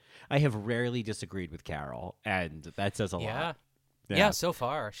reason. I have rarely disagreed with Carol, and that says a lot. Yeah, so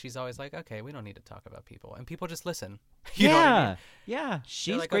far she's always like, okay, we don't need to talk about people, and people just listen. You know what I mean? Yeah, They're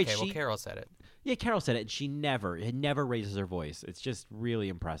she's like, great. Okay, well, Carol said it. Yeah, Carol said it, and she never raises her voice. It's just really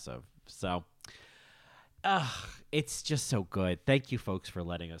impressive. So, it's just so good. Thank you, folks, for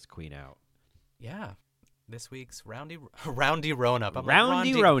letting us queen out. Yeah. This week's Roundy Ronup. I'm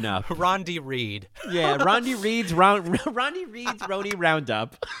Roundy like, Ronup. Rondi Reed. Yeah, Rondi Reed's Roni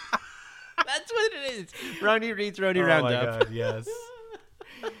Roundup. That's what it is. Rondi Reed's Roni Roundup. yes.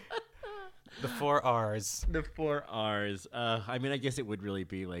 The 4 R's. The 4 R's. I mean, I guess it would really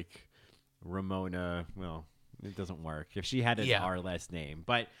be like Ramona. Well, it doesn't work if she had an R last name.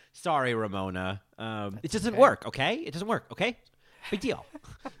 But sorry, Ramona. It doesn't work. Okay, it doesn't work. Okay, big deal.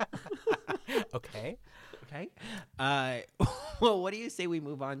 Okay. Okay. Well, what do you say we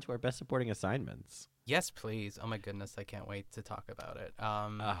move on to our best supporting assignments? Yes, please. Oh my goodness, I can't wait to talk about it.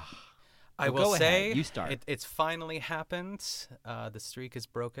 I Well, will go say ahead. You start. It's finally happened. The streak is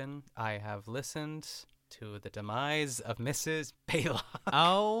broken. I have listened to the demise of Mrs. Baylock.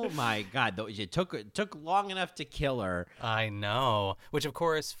 Oh my God! It took long enough to kill her. I know. Which, of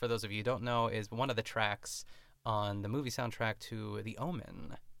course, for those of you who don't know, is one of the tracks on the movie soundtrack to The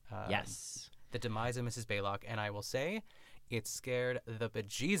Omen. Yes. The demise of Mrs. Baylock, and I will say, it scared the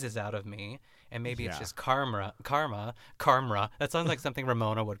bejesus out of me, and maybe it's just karma. That sounds like something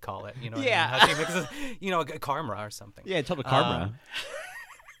Ramona would call it. You know? Yeah. How she mixes, karma or something. Yeah, total karma.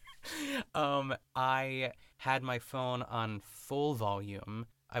 I had my phone on full volume.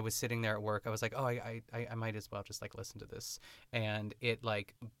 I was sitting there at work. I was like, oh, I might as well just like listen to this. And it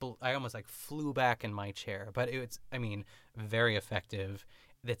like, I almost like flew back in my chair. But it's, very effective.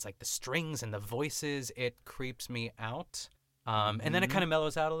 It's like the strings and the voices. It creeps me out. And then it kind of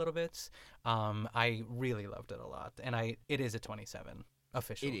mellows out a little bit. I really loved it a lot. And it is a 27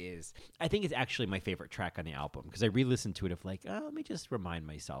 official. It is. I think it's actually my favorite track on the album because I re-listened to it of like, let me just remind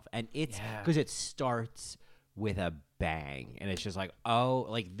myself. And it's because it starts with a bang and it's just like, oh,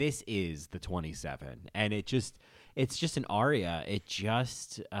 like this is the 27. And it's just an aria. It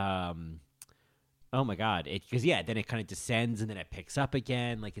just, oh my God. Then it kind of descends and then it picks up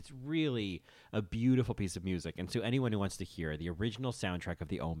again. Like it's really a beautiful piece of music. And so anyone who wants to hear the original soundtrack of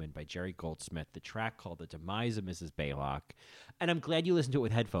The Omen by Jerry Goldsmith, the track called The Demise of Mrs. Baylock. And I'm glad you listened to it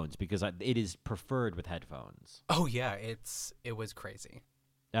with headphones because it is preferred with headphones. Oh yeah, it was crazy.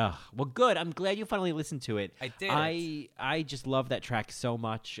 Oh, well, good. I'm glad you finally listened to it. I did. I just love that track so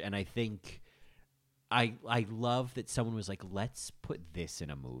much, and I think I love that someone was like, let's put this in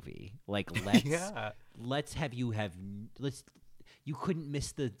a movie. Like, let's have you you couldn't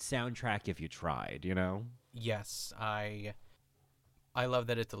miss the soundtrack if you tried, you know? Yes, I love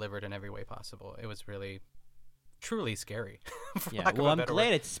that it delivered in every way possible. It was really, truly scary. Well, I'm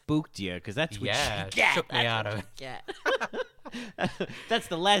glad it spooked you because that's what you get. Shook me out of it. That's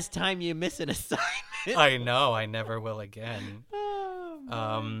the last time you miss an assignment. I know. I never will again.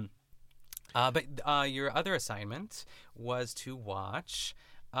 Oh, but your other assignment was to watch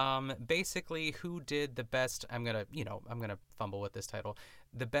basically who did the best. I'm gonna fumble with this title.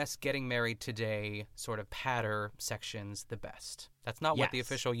 The best Getting Married Today sort of patter sections. The best. That's not what the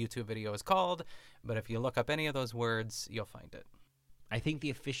official YouTube video is called, but if you look up any of those words, you'll find it. I think the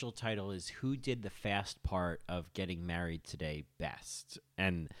official title is Who Did the Fast Part of Getting Married Today Best?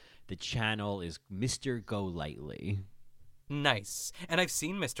 And the channel is Mr. Go Lightly. Nice. And I've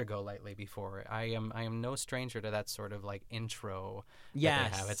seen Mr. Go Lightly before. I am no stranger to that sort of like intro that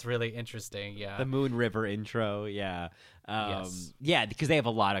they have. It's really interesting, yeah. The Moon River intro, yeah. Yes. Yeah, because they have a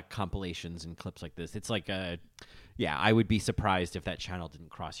lot of compilations and clips like this. It's like I would be surprised if that channel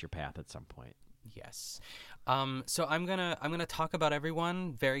didn't cross your path at some point. Yes. So I'm gonna talk about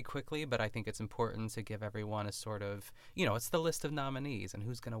everyone very quickly, but I think it's important to give everyone a sort of, it's the list of nominees and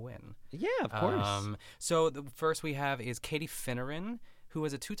who's gonna win. Yeah, of course. So the first we have is Katie Finneran, who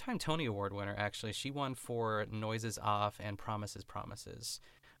was a 2-time Tony Award winner. Actually, she won for Noises Off and Promises, Promises.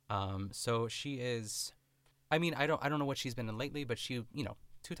 So she is, I don't know what she's been in lately, but she,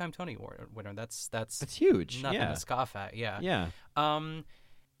 2-time Tony Award winner. That's huge. Nothing to scoff at. Yeah. Yeah.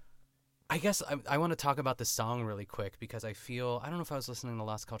 I guess I want to talk about the song really quick because I don't know if I was listening to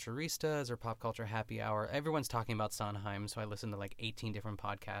Las Culturistas or Pop Culture Happy Hour. Everyone's talking about Sondheim, so I listened to like 18 different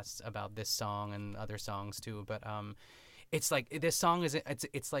podcasts about this song and other songs too. But it's like this song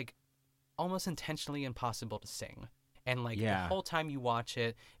it's like almost intentionally impossible to sing. And like the whole time you watch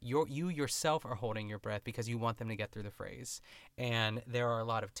it, you yourself are holding your breath because you want them to get through the phrase. And there are a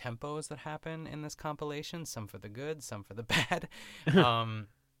lot of tempos that happen in this compilation, some for the good, some for the bad.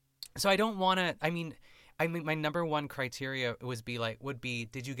 So I don't want to. I mean, my number one criteria would be,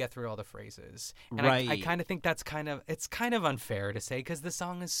 did you get through all the phrases? And right. I kind of think it's kind of unfair to say because the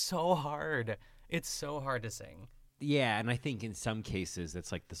song is so hard. It's so hard to sing. Yeah, and I think in some cases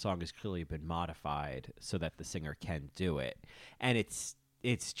it's like the song has clearly been modified so that the singer can do it, and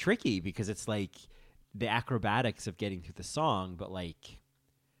it's tricky because it's like the acrobatics of getting through the song, but like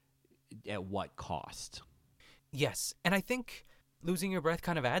at what cost? Yes, and I think losing your breath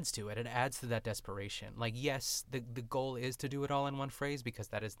kind of adds to it. It adds to that desperation. Like, yes, the goal is to do it all in one phrase because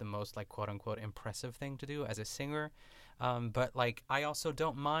that is the most, like, quote-unquote impressive thing to do as a singer. But, like, I also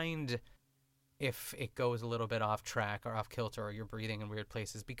don't mind if it goes a little bit off track or off kilter or you're breathing in weird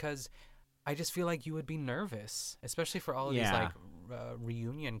places because I just feel like you would be nervous, especially for all of these, like,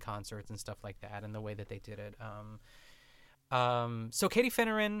 reunion concerts and stuff like that and the way that they did it. So Katie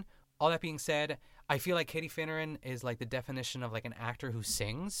Finneran, all that being said, I feel like Katie Finneran is like the definition of like an actor who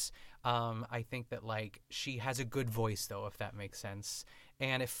sings. I think that like she has a good voice though, if that makes sense.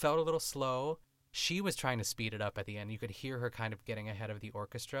 And it felt a little slow. she was trying to speed it up at the end. You could hear her kind of getting ahead of the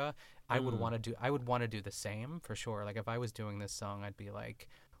orchestra. I would want to do the same for sure. Like if I was doing this song, I'd be like,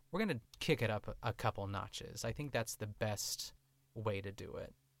 we're going to kick it up a couple notches. I think that's the best way to do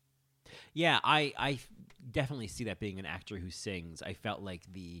it. Yeah, I definitely see that being an actor who sings. I felt like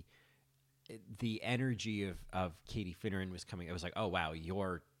the energy of Katie Finneran was coming. I was like, oh wow,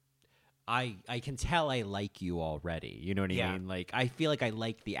 I can tell I like you already. You know what I mean? Like I feel like I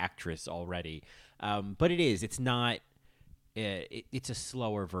like the actress already. But it's not. It's a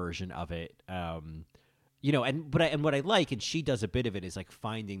slower version of it. You know, and what I like, and she does a bit of it, is like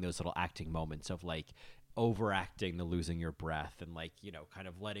finding those little acting moments of like overacting the losing your breath and like, you know, kind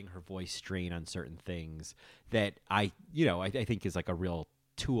of letting her voice strain on certain things that I think is like a real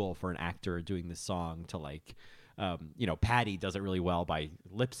tool for an actor doing this song to like, you know, Patty does it really well by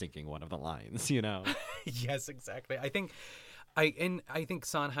lip syncing one of the lines, you know? Yes, exactly. I think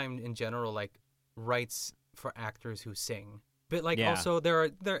Sondheim in general like writes for actors who sing. But like also there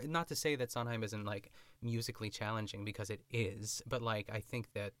not to say that Sondheim isn't like musically challenging, because it is, but like I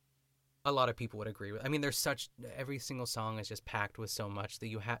think that a lot of people would agree with. I mean, every single song is just packed with so much that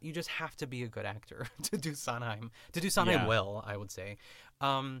you just have to be a good actor to do Sondheim well, I would say.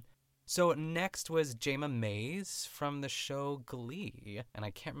 So next was Jayma Mays from the show Glee, and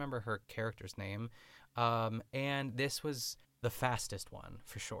I can't remember her character's name. And this was the fastest one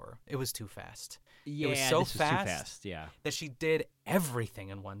for sure. It was too fast. Yeah, it was so this was too fast. Yeah, that she did everything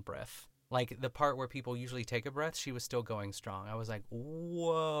in one breath. Like the part where people usually take a breath, she was still going strong. I was like,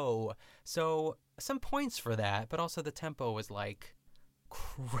 whoa. So some points for that, but also the tempo was like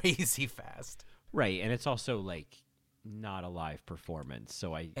crazy fast. Right, and it's also like not a live performance,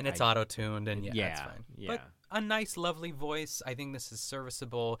 so it's auto-tuned, and that's fine. Yeah, but a nice, lovely voice. I think this is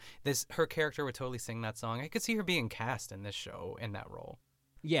serviceable. Her character would totally sing that song. I could see her being cast in this show in that role.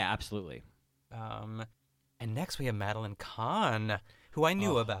 Yeah, absolutely. And next we have Madeline Kahn, who I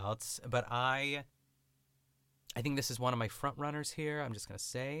knew about, but I think this is one of my front runners here. I'm just gonna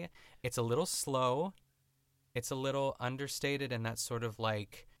say it's a little slow, it's a little understated, and that sort of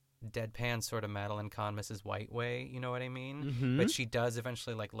like deadpan sort of Madeline Kahn, Mrs. White way, you know what I mean? Mm-hmm. But she does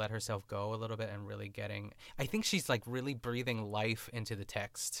eventually like let herself go a little bit and really I think she's like really breathing life into the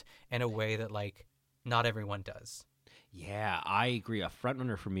text in a way that like not everyone does. Yeah, I agree. A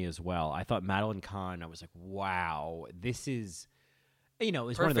frontrunner for me as well. I thought Madeline Kahn, I was like, wow, this is, you know,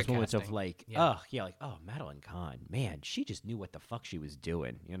 it's one of those moments of like, Madeline Kahn, man, she just knew what the fuck she was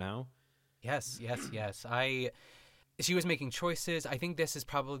doing, you know? Yes. She was making choices. I think this is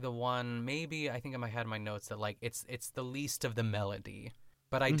probably the one, maybe I think I had in my notes that like it's the least of the melody.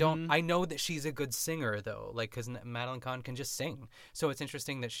 But I know that she's a good singer though, like because Madeline Kahn can just sing. So it's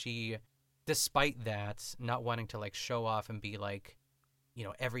interesting that she, despite that, not wanting to like show off and be like, you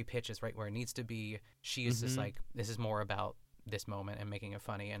know, every pitch is right where it needs to be. She is just like, this is more about this moment and making it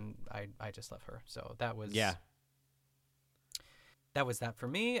funny, and I just love her. So that was that for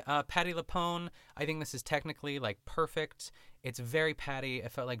me. Patti LuPone, I think this is technically like perfect. It's very Patti.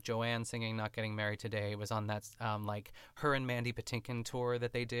 It felt like Joanne singing Not Getting Married Today was on that like her and Mandy Patinkin tour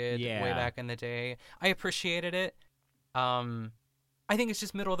that they did way back in the day. I appreciated it. I think it's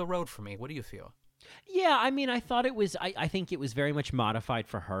just middle of the road for me. What do you feel? Yeah, I mean, I thought it was. I think it was very much modified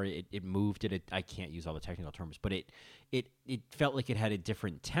for her. It moved it. I can't use all the technical terms, but it felt like it had a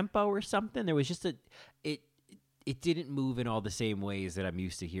different tempo or something. There was just it didn't move in all the same ways that I'm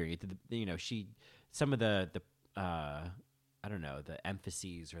used to hearing it. You know, some of the I don't know, the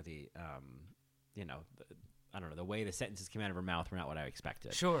emphases or the you know, I don't know, the way the sentences came out of her mouth were not what I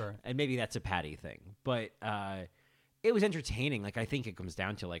expected. Sure. And maybe that's a Patti thing, but it was entertaining. Like I think it comes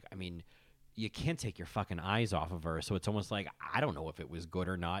down to like, I mean, you can't take your fucking eyes off of her, so it's almost like I don't know if it was good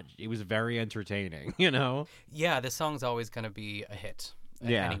or not. It was very entertaining, you know? Yeah, the song's always going to be a hit.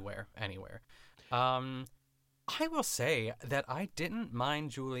 Anywhere. I will say that I didn't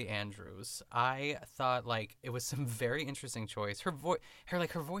mind Julie Andrews. I thought like it was some very interesting choice. Her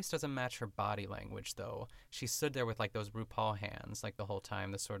voice doesn't match her body language though. She stood there with like those RuPaul hands like the whole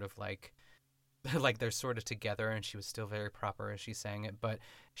time, the sort of like like they're sort of together, and she was still very proper as she sang it, but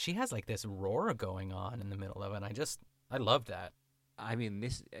she has like this roar going on in the middle of it, and I love that. I mean,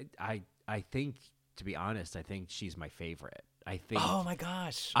 I think, to be honest, I think she's my favorite. I think. Oh my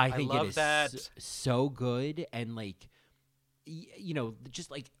gosh! I think love it is that. So good, and like, you know, just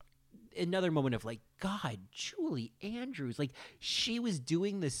like another moment of like, God, Julie Andrews, like she was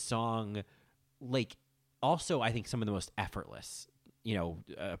doing this song, like, also I think some of the most effortless.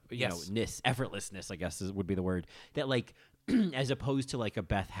 Effortlessness, I guess would be the word, that like, as opposed to like a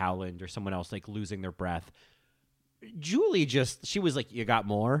Beth Howland or someone else like losing their breath, Julie she was like, you got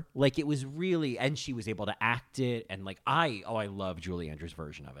more? Like, it was really, and she was able to act it. And like, I love Julie Andrews'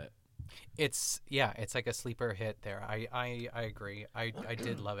 version of it. It's like a sleeper hit there. I agree. I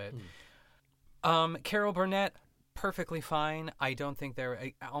did love it. Carol Burnett, perfectly fine. I don't think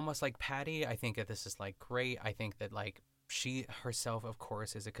they're almost like Patty. I think that this is like great. I think that like she herself, of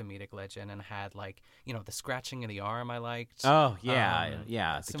course, is a comedic legend and had like, you know, the scratching of the arm I liked. Oh yeah,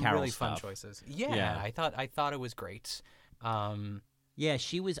 yeah. The Some Carol really fun stuff. choices. Yeah, I thought it was great. Yeah,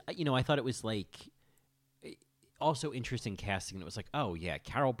 she was. You know, I thought it was like also interesting casting. And it was like, oh yeah,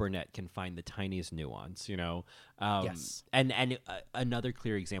 Carol Burnett can find the tiniest nuance. You know, Yes. And another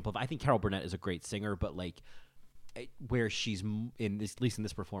clear example of, I think Carol Burnett is a great singer, but like where she's in this, at least in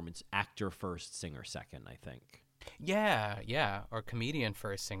this performance, actor first, singer second. I think. Yeah, or comedian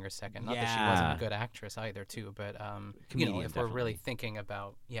first, singer second. Not that she wasn't a good actress either, too. But you know, if we're really thinking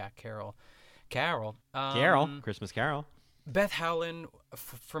about Carol, Christmas Carol. Beth Howland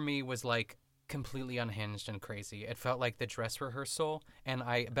for me was like completely unhinged and crazy. It felt like the dress rehearsal,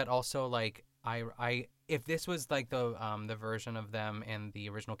 but also like I if this was like the version of them in the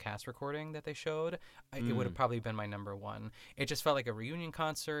original cast recording that they showed, it would have probably been my number one. It just felt like a reunion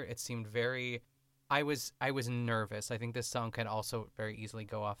concert. It seemed very. I was nervous. I think this song could also very easily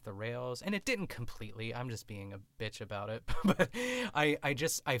go off the rails, and it didn't completely. I'm just being a bitch about it, but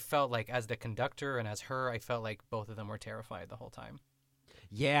I felt like as the conductor and as her, I felt like both of them were terrified the whole time.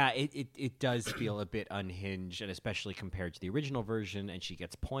 Yeah, it does feel a bit unhinged, and especially compared to the original version. And she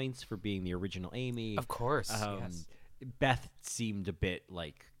gets points for being the original Amy. Of course, yes. Beth seemed a bit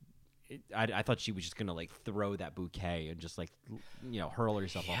like. I thought she was just gonna like throw that bouquet and just like, you know, hurl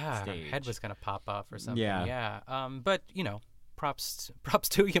herself off the stage. Her head was gonna pop off or something. Yeah. But you know, props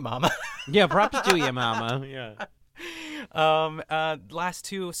to you, mama. Yeah, props to you, mama. Yeah. Last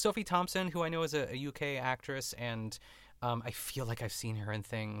two, Sophie Thompson, who I know is a UK actress, and I feel like I've seen her in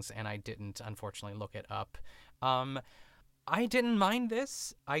things, and I didn't unfortunately look it up. I didn't mind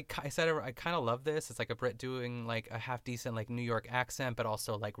this. I said I kind of love this. It's like a Brit doing like a half decent like New York accent, but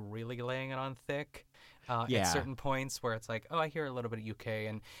also like really laying it on thick at certain points where it's like, oh, I hear a little bit of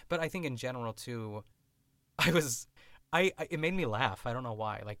UK, but I think in general too, it made me laugh. I don't know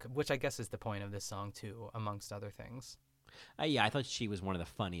why, like, which I guess is the point of this song too, amongst other things. Yeah, I thought she was one of the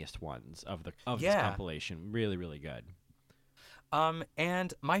funniest ones of this compilation. Really, really good.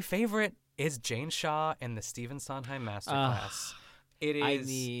 And my favorite is Jane Shaw in the Stephen Sondheim Masterclass. It is. I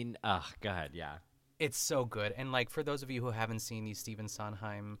mean, go ahead, yeah. It's so good. And like for those of you who haven't seen these Stephen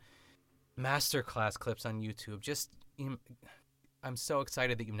Sondheim Masterclass clips on YouTube, I'm so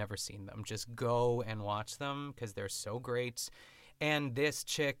excited that you've never seen them. Just go and watch them because they're so great. And this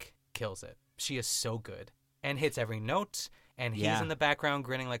chick kills it. She is so good and hits every note. And he's in the background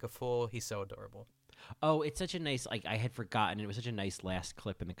grinning like a fool. He's so adorable. Oh, it's such a nice, like, I had forgotten, it was such a nice last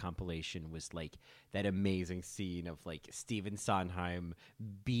clip in the compilation was, like, that amazing scene of, like, Stephen Sondheim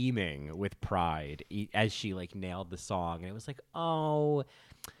beaming with pride as she, like, nailed the song. And it was like, oh,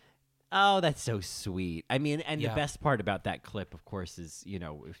 that's so sweet. I mean, and the best part about that clip, of course, is, you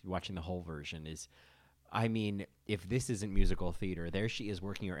know, if you're watching the whole version is, I mean, if this isn't musical theater, there she is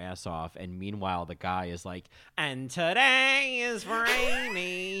working her ass off, and meanwhile the guy is like, and today is for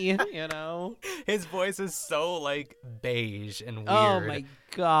Amy, you know? His voice is so, like, beige and weird. Oh, my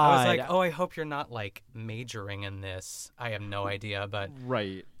God. I was like, oh, I hope you're not, like, majoring in this. I have no idea, but...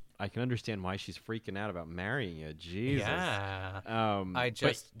 Right. I can understand why she's freaking out about marrying you. Jesus. Yeah.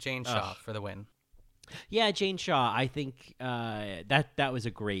 Jane Shaw for the win. Yeah, Jane Shaw. I think that was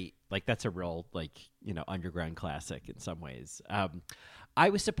a great, like, that's a real, like, you know, underground classic in some ways. I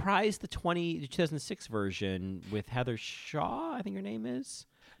was surprised the 2006 version with Heather Shaw, I think her name is.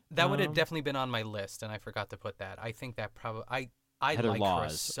 That would have definitely been on my list, and I forgot to put that. I think that probably I Heather like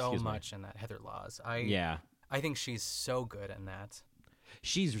Laws, her so much in that. Heather Laws. I think she's so good in that.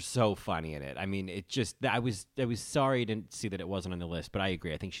 She's so funny in it. I mean, it just I was sorry to see that it wasn't on the list, but I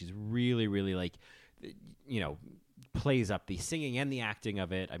agree. I think she's really, really, like, you know, plays up the singing and the acting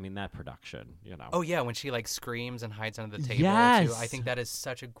of it. I mean, that production, you know. Oh yeah, when she like screams and hides under the table too. I think that is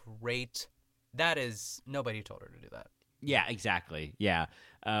such a great. That is nobody told her to do that. Yeah, exactly. Yeah.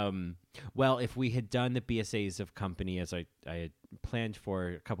 Well, if we had done the BSAs of Company as I had planned for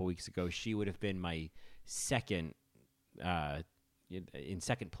a couple weeks ago, she would have been my second. In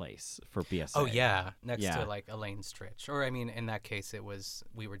second place for BSA. Oh yeah, next to like Elaine Stritch, or I mean, in that case,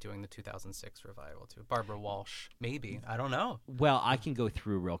 we were doing the 2006 revival too. Barbara Walsh, maybe, I don't know. Well, I can go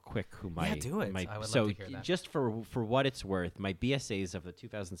through real quick who my do it. I would love to hear that. Just for what it's worth, my BSAs of the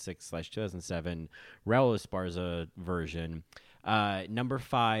 2006/2007 Raul Esparza version. Number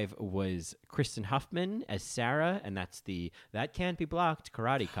 5 was Kristen Huffman as Sarah, and that's the That Can't Be Blocked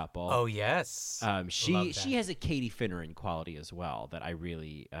karate couple. Oh yes. She has a Katie Finneran quality as well that I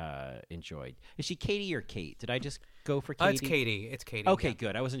really enjoyed. Is she Katie or Kate? Did I just go for Katie? It's Katie. It's Katie. Okay, yeah.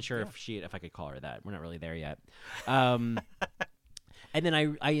 good. I wasn't sure if I could call her that. We're not really there yet. And then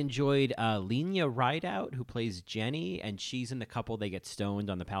I enjoyed Lena Rideout, who plays Jenny, and she's in the couple. They get stoned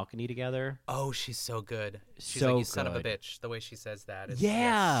on the balcony together. Oh, she's so good. She's So like, you son of a good. bitch. The way she says that is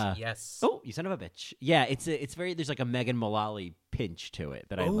Yeah. Yes. Oh, you son of a bitch. Yeah, it's very, there's like a Megan Mullally pinch to it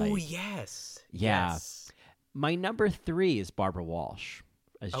that I like. Oh, yes. Yeah. Yes. My number 3 is Barbara Walsh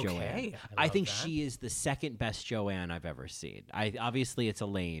as Okay, Joanne. I I love think that. she is the second best Joanne I've ever seen. Obviously it's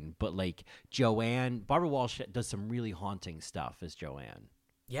Elaine, but like Barbara Walsh does some really haunting stuff as Joanne.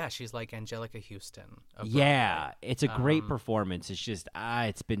 Yeah, she's like Angelica Houston. of Yeah, Broadway. it's a great performance. It's just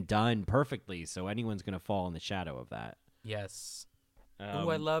it's been done perfectly, so anyone's gonna fall in the shadow of that. Yes. Oh,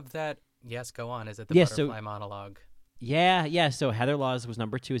 I love that. Yes, go on. Is it the yeah, so- butterfly monologue? Yeah. So Heather Laws was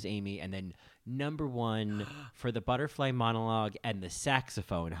number 2 as Amy, and then number 1 for the butterfly monologue and the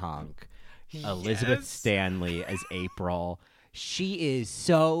saxophone honk, Elizabeth Yes. Stanley as April. She is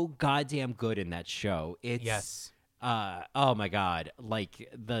so goddamn good in that show. It's Yes. oh my god, like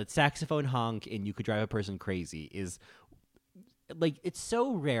the saxophone honk in You Could Drive a Person Crazy is like, it's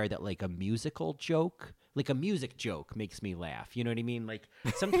so rare that like a music joke makes me laugh. You know what I mean? Like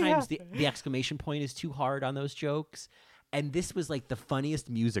sometimes the exclamation point is too hard on those jokes. And this was like the funniest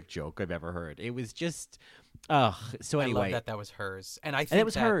music joke I've ever heard. It was just, so anyway. I love that was hers. And I think And it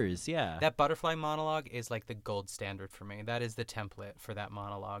was that, hers, yeah. That butterfly monologue is like the gold standard for me. That is the template for that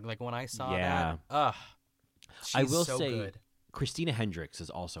monologue. Like when I saw Yeah. that, she's I will so say, good. Christina Hendricks is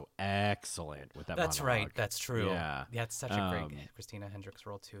also excellent with that That's monologue. right. That's true. Yeah. Yeah, it's such a great Christina Hendricks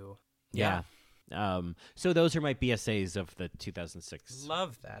role too. Yeah. So those are my BSAs of the 2006.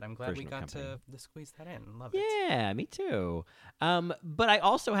 Love that. I'm glad we version of got Company. to squeeze that in. Love it. Yeah, me too. But I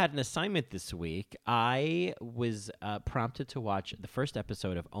also had an assignment this week. I was prompted to watch the first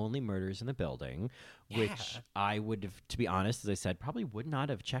episode of Only Murders in the Building, which Yeah. I would have, to be honest, as I said, probably would not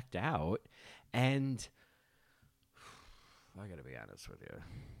have checked out. And I got to be honest with you.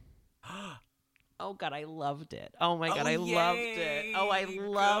 Oh, God, I loved it. Oh, my God, I loved it. Oh, I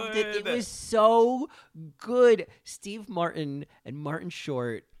loved it. It good. was so good. Steve Martin and Martin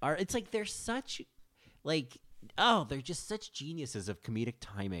Short it's like they're such, like, they're just such geniuses of comedic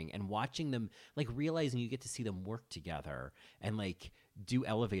timing, and watching them, like, realizing you get to see them work together and, like, do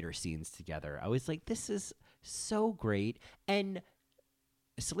elevator scenes together. I was like, this is so great. And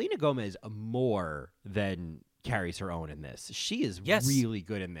Selena Gomez more than carries her own in this. She is Yes. really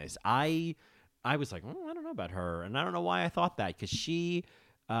good in this. I was like, I don't know about her, and I don't know why I thought that, because she,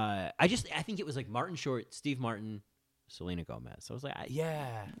 I think it was like Martin Short, Steve Martin, Selena Gomez. So I was like,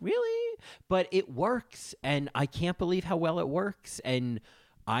 Yeah. really? But it works, and I can't believe how well it works. And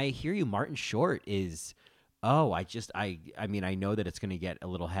I hear you, Martin Short is. I mean, I know that it's going to get a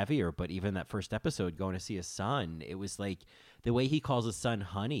little heavier, but even that first episode, going to see his son, it was like the way he calls his son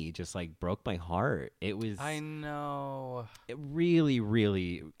honey just like broke my heart. It was. I know. Really,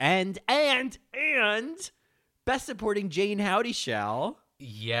 really, and best supporting Jane Howdyshell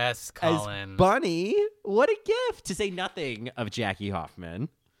Yes, as Colin. Bunny. What a gift, to say nothing of Jackie Hoffman.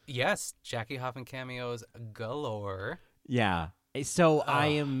 Yes, Jackie Hoffman cameos galore. Yeah. So I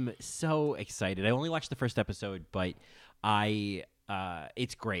am so excited. I only watched the first episode, but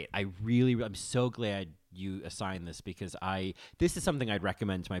it's great. I'm so glad you assigned this, because this is something I'd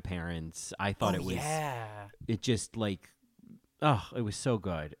recommend to my parents. I thought it was, it just like, it was so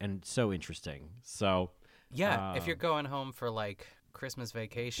good and so interesting. So Yeah, if you're going home for like Christmas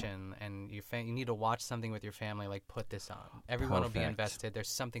vacation and you need to watch something with your family, like put this on. Everyone will be Perfect. invested. There's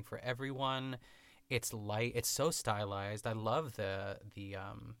something for everyone. It's light. It's so stylized. I love the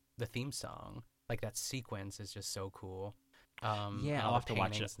theme song. Like that sequence is just so cool. And Yeah, all I'll the have to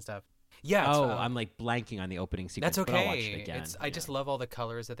watch paintings it. and stuff. Yeah. it's, I'm like blanking on the opening sequence. That's but I'll watch okay. it again. I just love all the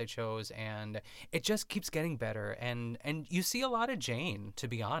colors that they chose, and it just keeps getting better. And you see a lot of Jane, to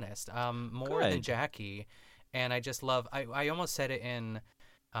be honest, more than Good. Jackie. And I just love. I almost said it in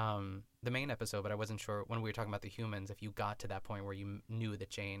the main episode, but I wasn't sure when we were talking about the humans if you got to that point where you knew that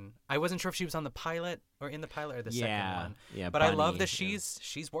Jane. I wasn't sure if she was on the pilot or in the pilot or the second one. Yeah, But I love Bunny, that yeah.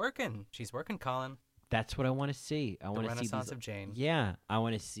 she's working. She's working, Colin. That's what I want to see. I want to see Renaissance these, of Jane. Yeah, I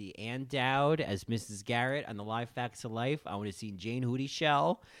want to see Ann Dowd as Mrs. Garrett on The Live Facts of Life. I want to see Jane Hootie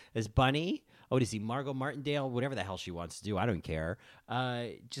Shell as Bunny to see Margot Martindale, whatever the hell she wants to do. I don't care.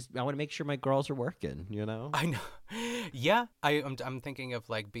 I want to make sure my girls are working, you know? I know. Yeah, I'm thinking of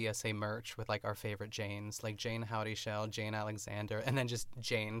like BSA merch with like our favorite Janes, like Jane Howdyshell, Jane Alexander, and then just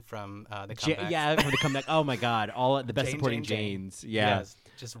Jane from the comeback. From the comeback. Oh my God, all the best Jane, supporting Jane. Janes. Yeah, Yes,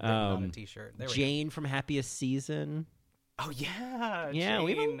 just written on a T-shirt. There we Jane from Happiest Season. go. Oh yeah, Yeah,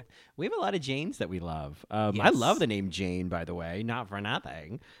 Jane. we have a lot of Janes that we love. I Yes. love the name Jane, by the way, not for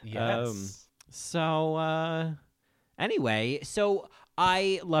nothing. Yes. Anyway, so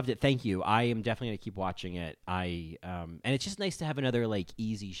I loved it. Thank you. I am definitely gonna keep watching it. And it's just nice to have another like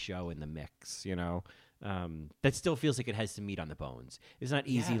easy show in the mix, you know. That still feels like it has some meat on the bones. It's not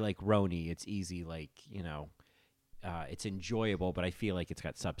easy like Roni. It's easy like, you know, it's enjoyable, but I feel like it's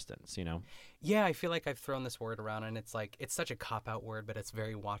got substance, you know? Yeah, I feel like I've thrown this word around, and it's like it's such a cop-out word, but it's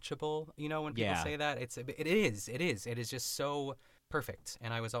very watchable. You know, when people say that, it is just so perfect.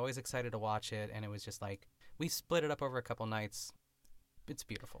 And I was always excited to watch it, and it was just like we split it up over a couple nights. It's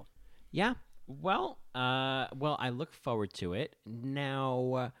beautiful. Yeah. Well, I look forward to it.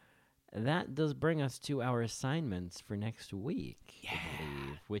 Now, that does bring us to our assignments for next week, I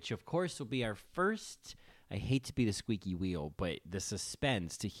believe, which of course will be our first. I hate to be the squeaky wheel, but the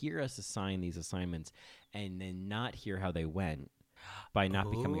suspense to hear us assign these assignments and then not hear how they went by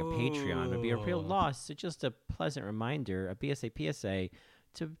not becoming a Patreon would be a real loss. So just a pleasant reminder, a BSA PSA,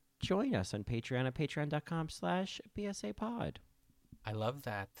 to join us on Patreon at patreon.com/BSApod. I love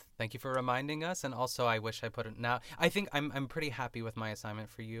that. Thank you for reminding us. And also, I wish I put it now. I think I'm pretty happy with my assignment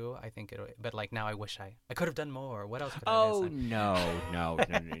for you. I think but like now I wish I could have done more. What else could I have done? No.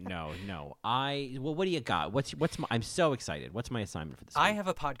 What do you got? I'm so excited. What's my assignment for this week? I have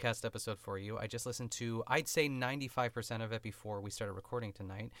a podcast episode for you. I just listened to, I'd say 95% of it before we started recording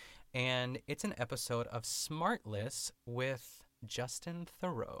tonight. And it's an episode of Smartless with Justin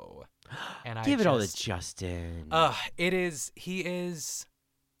Theroux. And Give it all to Justin.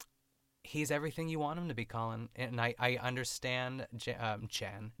 He's everything you want him to be, Colin. And I understand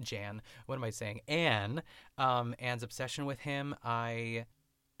Jan. What am I saying? Anne's obsession with him. I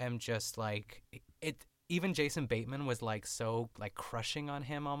am just like it. Even Jason Bateman was like so like crushing on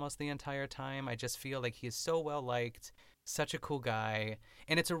him almost the entire time. I just feel like he is so well liked. Such a cool guy.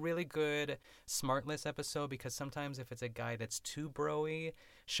 And it's a really good Smartless episode because sometimes if it's a guy that's too bro-y,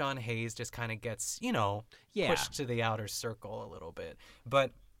 Sean Hayes just kind of gets, pushed to the outer circle a little bit.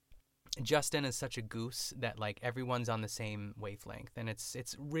 But Justin is such a goose that like everyone's on the same wavelength, and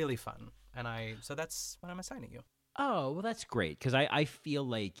it's really fun. And so that's what I'm assigning you. Oh, well, that's great because I feel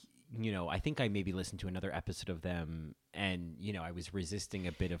like, I think I maybe listened to another episode of them and, I was resisting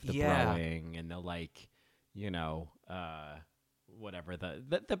a bit of the broing and the like, whatever the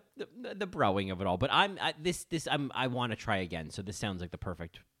broing of it all. But I want to try again. So this sounds like the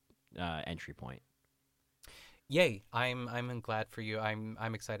perfect entry point. Yay! I'm glad for you.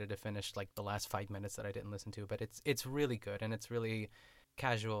 I'm excited to finish like the last 5 minutes that I didn't listen to. But it's really good and it's really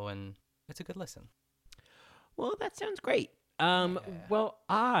casual and it's a good listen. Well, that sounds great. Well,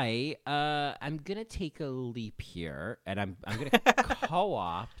 I'm gonna take a leap here, and I'm gonna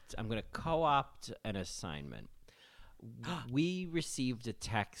co-opt an assignment. We received a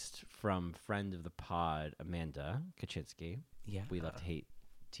text from friend of the pod, Amanda Kaczynski. Yeah, we love to hate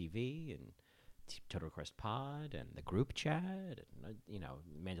TV and Total Request Pod and the group chat, and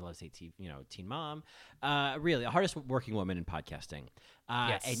Amanda loves hate TV, Teen Mom. Really, the hardest working woman in podcasting.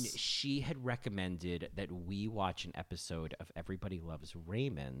 Yes. And she had recommended that we watch an episode of Everybody Loves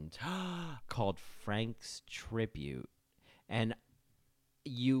Raymond called Frank's Tribute, and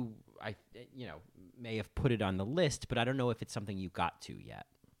I may have put it on the list, but I don't know if it's something you got to yet.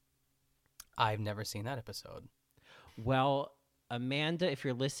 I've never seen that episode. Well, Amanda, if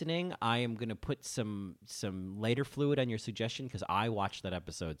you're listening, I am going to put some lighter fluid on your suggestion because I watched that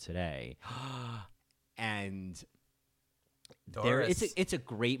episode today, and it's a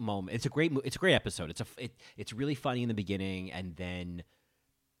great moment. It's a great episode. It's really funny in the beginning, and then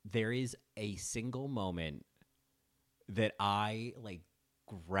there is a single moment that I like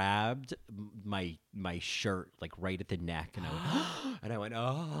grabbed my shirt like right at the neck, and I went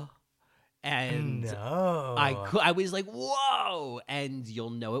oh. And no. I was like, whoa! And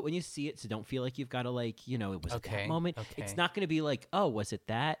you'll know it when you see it, so don't feel like you've got to like, it was at that moment. Okay. It's not going to be like, oh, was it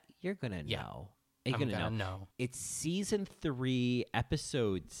that? You're going to know. You're going to know. It's season 3,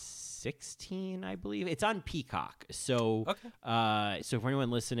 episode 16, I believe. It's on Peacock. So, so for anyone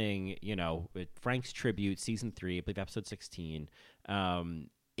listening, Frank's Tribute, season 3, I believe episode 16.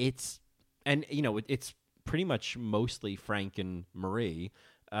 It's pretty much mostly Frank and Marie.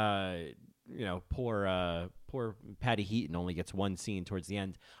 poor Patty Heaton only gets one scene towards the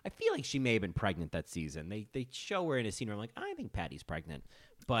end. I feel like she may have been pregnant that season. They show her in a scene where I'm like, I think Patty's pregnant.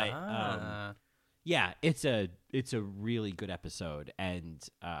 But yeah, it's a really good episode, and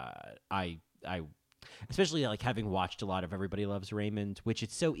I especially like having watched a lot of Everybody Loves Raymond, which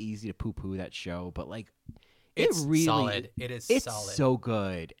it's so easy to poo-poo that show, but like it's really solid. It's solid. So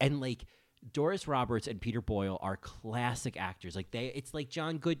good, and like Doris Roberts and Peter Boyle are classic actors. Like it's like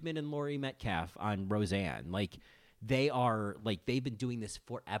John Goodman and Laurie Metcalf on Roseanne. Like they are like they've been doing this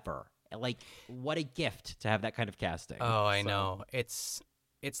forever. Like what a gift to have that kind of casting. Oh, I know. It's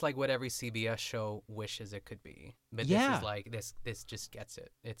like what every CBS show wishes it could be. But Yeah. this is like this just gets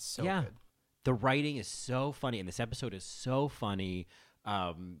it. It's so good. The writing is so funny, and this episode is so funny.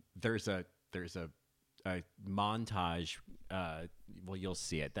 There's a montage. Well, you'll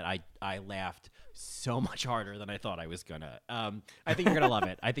see it. That I laughed so much harder than I thought I was gonna. I think you're gonna love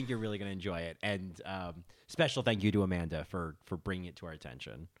it. I think you're really gonna enjoy it. And special thank you to Amanda for bringing it to our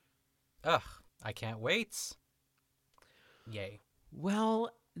attention. Ugh, I can't wait. Yay.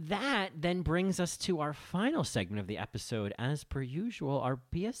 Well, that then brings us to our final segment of the episode. As per usual, our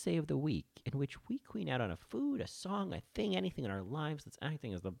BSA of the week, in which we queen out on a food, a song, a thing, anything in our lives that's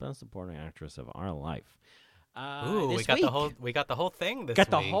acting as the best supporting actress of our life. Ooh, we got the whole thing this week. Got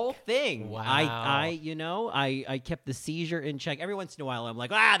the whole thing. Wow. I kept the seizure in check. Every once in a while, I'm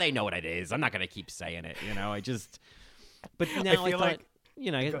like, they know what it is. I'm not gonna keep saying it. But now I thought,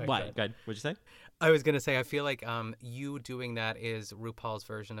 Go ahead, what? go ahead. Good. What'd you say? I was gonna say, I feel like you doing that is RuPaul's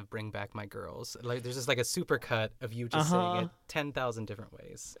version of "Bring Back My Girls." Like, there's just like a super cut of you just saying it 10,000 different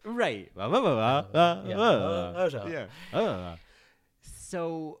ways. Right. Yeah.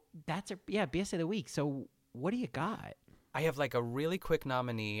 So that's BSA of the week. So what do you got? I have like a really quick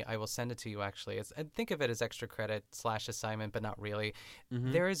nominee. I will send it to you. Actually, think of it as extra credit / assignment, but not really.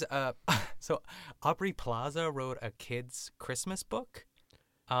 Mm-hmm. There is so Aubrey Plaza wrote a kids' Christmas book.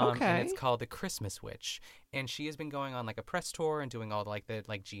 Okay. And it's called The Christmas Witch, and she has been going on like a press tour and doing all the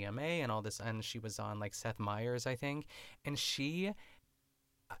GMA and all this, and she was on like Seth Meyers, I think, and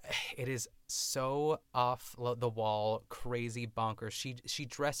it is so off the wall, crazy bonkers. She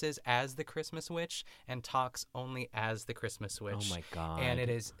dresses as the Christmas Witch and talks only as the Christmas Witch. Oh my God. And it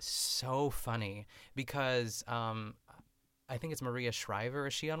is so funny because I think it's Maria Shriver.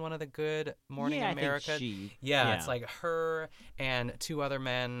 Is she on one of the Good Morning America? I think yeah, it's like her and two other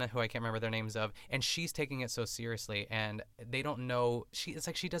men who I can't remember their names of, and she's taking it so seriously, and they don't know. It's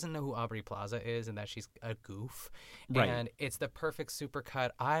like she doesn't know who Aubrey Plaza is, and that she's a goof. Right. And it's the perfect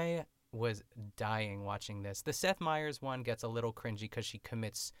supercut. I was dying watching this. The Seth Meyers one gets a little cringy because she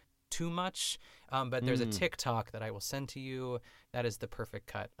commits too much, but there's a TikTok that I will send to you that is the perfect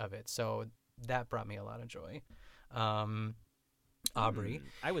cut of it. So that brought me a lot of joy. Aubrey.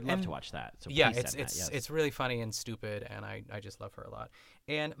 I would love to watch that. So yeah, please send that, it's really funny and stupid, and I just love her a lot.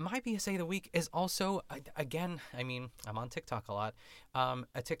 And my BSA of the week is also, again, I mean, I'm on TikTok a lot.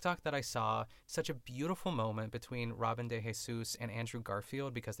 A TikTok that I saw, such a beautiful moment between Robin DeJesus and Andrew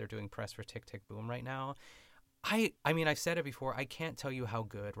Garfield, because they're doing press for Tick Tick Boom right now. I mean, I've said it before. I can't tell you how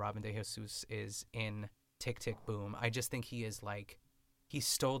good Robin DeJesus is in Tick Tick Boom. I just think he is like, he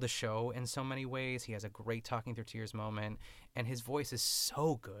stole the show in so many ways. He has a great Talking Through Tears moment, and his voice is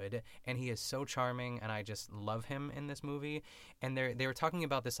so good, and he is so charming, and I just love him in this movie. And they were talking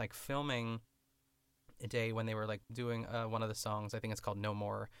about this like filming day when they were like doing one of the songs. I think it's called No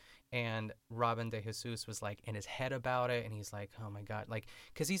More. And Robin DeJesus was like in his head about it, and he's like, oh my God, like,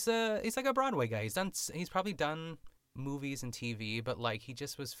 because he's like a Broadway guy. He's probably done movies and TV, but like he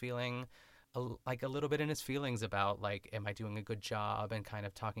just was feeling a little bit in his feelings about like, am I doing a good job, and kind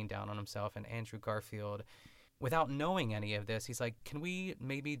of talking down on himself. And Andrew Garfield, without knowing any of this, he's like, can we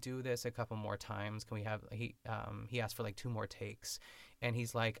maybe do this a couple more times? Can we have, he asked for like 2 more takes, and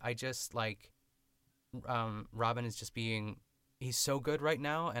he's like, I just like, Robin is just he's so good right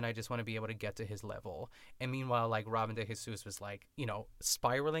now, and I just want to be able to get to his level. And meanwhile, like, Robin DeJesus was like,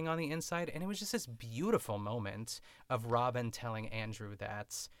 spiraling on the inside, and it was just this beautiful moment of Robin telling Andrew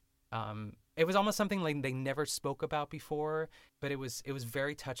that, it was almost something like they never spoke about before, but it was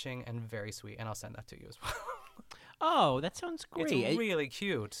very touching and very sweet, and I'll send that to you as well. Oh, that sounds great. It's really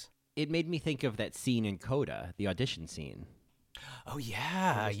cute. It made me think of that scene in Coda, the audition scene. Oh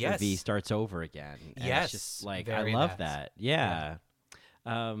yeah, Mr. yes. V starts over again. And yes, it's just like very I love nice. that. Yeah.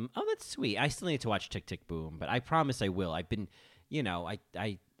 Oh, that's sweet. I still need to watch Tick Tick Boom, but I promise I will. I've been,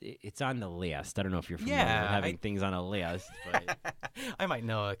 I it's on the list. I don't know if you're familiar Yeah, with having things on a list, but I might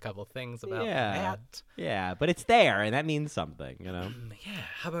know a couple things about yeah, that. yeah, but it's there, and that means something, you know. Yeah.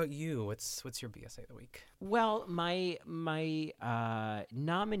 How about you? What's your BSA of the week? Well, my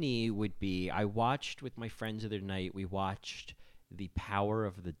nominee would be, I watched with my friends the other night. We watched The Power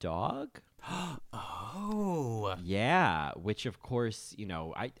of the Dog. Oh. Yeah, which of course, you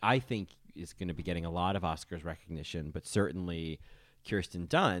know, I think is going to be getting a lot of Oscars recognition, but certainly Kirsten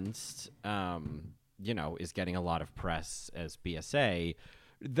Dunst, you know, is getting a lot of press as BSA.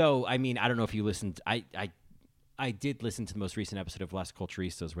 Though, I mean, I don't know if you listened. I did listen to the most recent episode of Las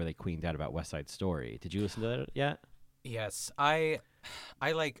Culturistas where they queened out about West Side Story. Did you listen to that yet? Yes, I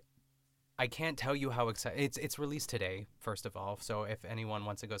can't tell you how excited it's released today, first of all. So if anyone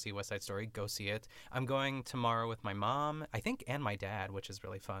wants to go see West Side Story, go see it. I'm going tomorrow with my mom, I think, and my dad, which is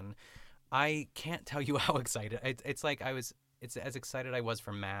really fun. I can't tell you how excited. It's like it's as excited I was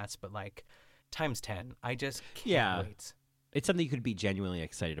for Mass, but like times 10. I just can't wait. It's something you could be genuinely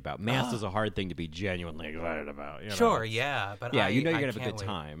excited about. Mass is a hard thing to be genuinely excited about. You know? Sure, yeah, but yeah, you know you're I gonna have a can't good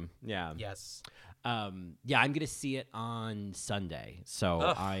wait. time. Yeah. Yes. Yeah, I'm gonna see it on Sunday, so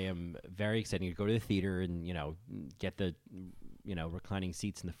I am very excited to go to the theater and get the reclining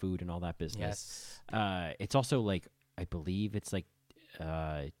seats and the food and all that business. Yes. It's also like I believe it's like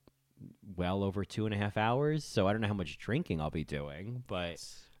well over 2.5 hours, so I don't know how much drinking I'll be doing, but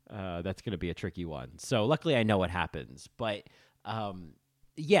that's gonna be a tricky one. So luckily I know what happens, but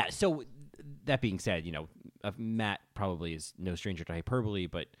yeah. So that being said, Matt probably is no stranger to hyperbole,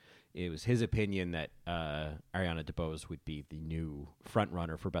 but it was his opinion that Ariana DeBose would be the new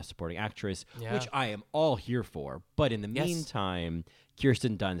frontrunner for Best Supporting Actress, which I am all here for. But in the meantime,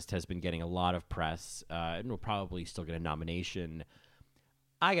 Kirsten Dunst has been getting a lot of press and will probably still get a nomination.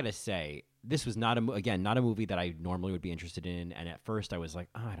 I gotta say, this was not a movie that I normally would be interested in. And at first I was like,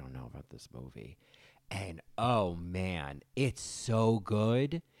 I don't know about this movie. And oh man, it's so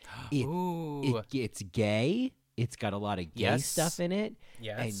good. It's gay. It's got a lot of gay stuff in it.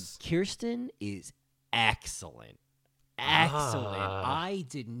 Yes. And Kirsten is excellent. Excellent. I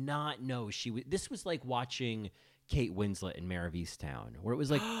did not know she was. This was like watching Kate Winslet in Mare of Easttown, where it was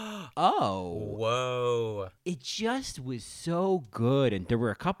like, oh. Whoa. It just was so good. And there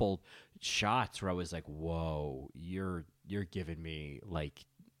were a couple shots where I was like, whoa, you're giving me like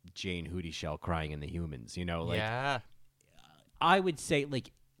Jane Hootie crying in The Humans, Yeah. I would say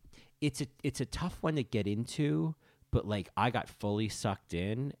like it's a tough one to get into, but like I got fully sucked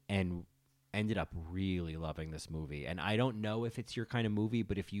in and ended up really loving this movie. And I don't know if it's your kind of movie,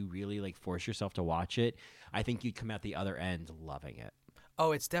 but if you really like force yourself to watch it, I think you'd come out the other end loving it.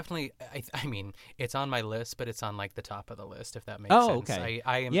 Oh, it's definitely. I mean, it's on my list, but it's on like the top of the list, if that makes Oh, sense. okay.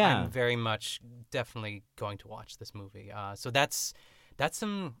 I'm very much definitely going to watch this movie. So that's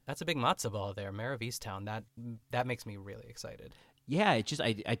a big matzo ball there, Mare of Easttown. That makes me really excited. Yeah, it just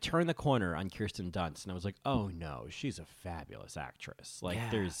I turned the corner on Kirsten Dunst and I was like, oh no, she's a fabulous actress. Like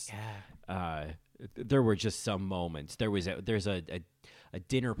there were just some moments. There's a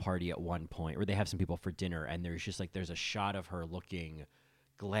dinner party at one point where they have some people for dinner and there's a shot of her looking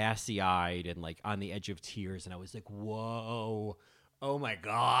glassy-eyed and like on the edge of tears, and I was like, whoa, oh my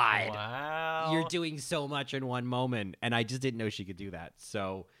God. Wow. You're doing so much in one moment, and I just didn't know she could do that.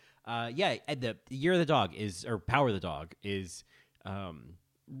 So yeah, and the Year of the Dog Power of the Dog is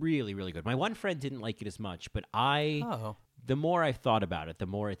really, really good. My one friend didn't like it as much, but the more I thought about it, the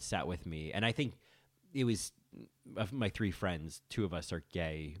more it sat with me. And I think it was of my 3 friends, 2 of us are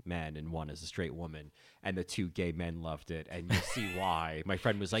gay men and 1 is a straight woman, and the 2 gay men loved it, and you'll see why. My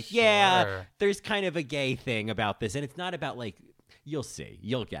friend was like, yeah, there's kind of a gay thing about this, and it's not about like, you'll see,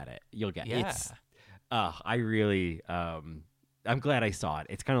 you'll get it. It's I really I'm glad I saw it.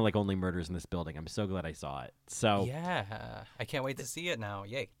 It's kind of like Only Murders in This Building. I'm so glad I saw it. So yeah, I can't wait to see it now.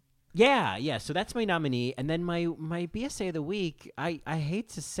 Yay. Yeah. So that's my nominee, and then my BSA of the week. I hate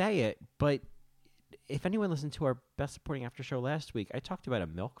to say it, but if anyone listened to our Best Supporting After Show last week, I talked about a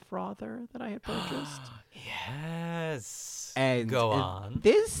milk frother that I had purchased. Yes. And go on.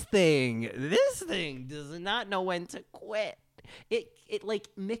 This thing does not know when to quit. It like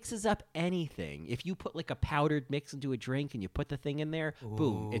mixes up anything. If you put like a powdered mix into a drink and you put the thing in there,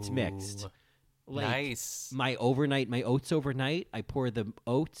 boom, it's mixed. Like, nice. My oats overnight, I pour the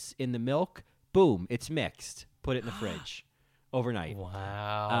oats in the milk, boom, it's mixed. Put it in the fridge overnight.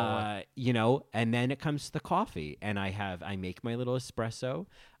 Wow. And then it comes to the coffee, and I make my little espresso.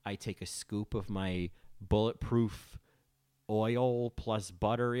 I take a scoop of my bulletproof oil plus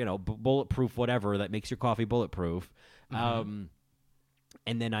butter, bulletproof whatever that makes your coffee bulletproof. And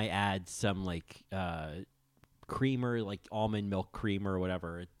then I add some like creamer, like almond milk creamer or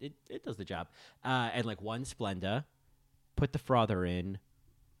whatever. It does the job. And like 1 Splenda, put the frother in,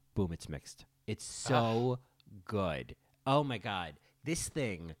 boom, it's mixed. It's so good. Oh my God. This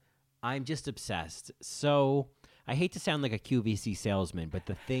thing, I'm just obsessed. So I hate to sound like a QVC salesman, but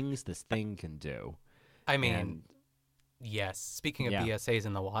the things this thing can do. I mean, yes. Speaking of BSAs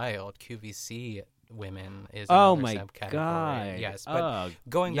in the wild, QVC women is another subcategory. God. Yes, but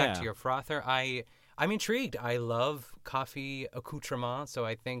going back to your frother, I'm intrigued. I love coffee accoutrement, so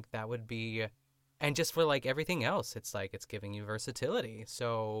I think that would be, and just for like everything else, it's like it's giving you versatility.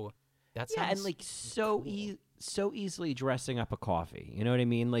 So that sounds and like so so easily dressing up a coffee. You know what I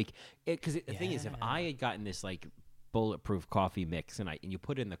mean? Like, because the thing is, if I had gotten this like bulletproof coffee mix and you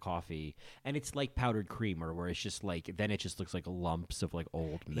put it in the coffee and it's like powdered creamer where it's just like then it just looks like lumps of like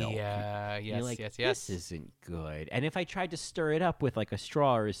old milk. This isn't good. And if I tried to stir it up with like a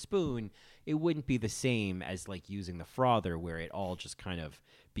straw or a spoon, it wouldn't be the same as like using the frother where it all just kind of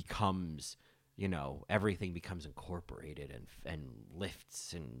becomes, you know, everything becomes incorporated and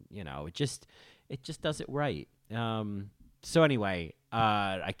lifts, and you know, it just does it right. So anyway,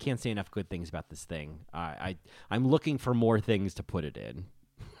 I can't say enough good things about this thing. I'm looking for more things to put it in.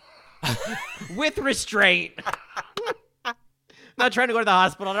 With restraint. Not trying to go to the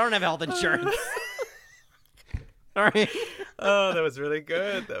hospital. I don't have health insurance. All right. Oh, that was really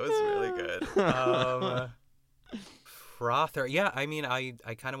good. Frother. Yeah, I mean, I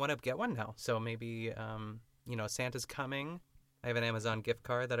kind of want to get one now. So maybe, you know, Santa's coming. I have an Amazon gift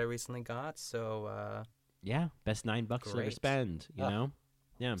card that I recently got. So, yeah, best $9 you'll ever spend, you know?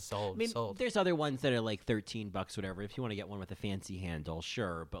 Yeah. Sold, I mean, sold. There's other ones that are like $13, whatever. If you want to get one with a fancy handle,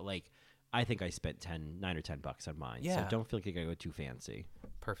 sure. But like, I think I spent $9 or $10 on mine. Yeah. So don't feel like you gotta go too fancy.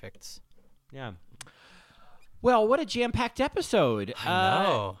 Perfect. Yeah. Well, what a jam-packed episode. I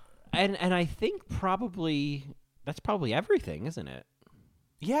know. And I think that's probably everything, isn't it?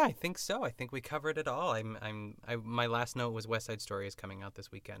 Yeah, I think so. I think we covered it all. My last note was West Side Story is coming out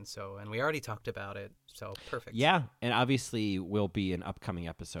this weekend, and we already talked about it, so perfect. Yeah, and obviously will be an upcoming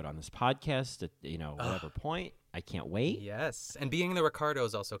episode on this podcast at, you know, whatever point. I can't wait. Yes, and Being the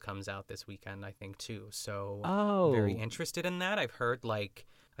Ricardos also comes out this weekend, I think, too. So very interested in that. I've heard, like,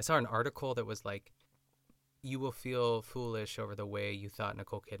 I saw an article that was like, you will feel foolish over the way you thought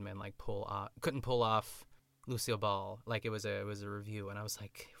Nicole Kidman couldn't pull off Lucille Ball. Like it was a review, and I was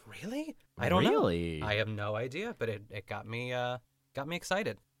like, really? I don't know. I have no idea, but it got me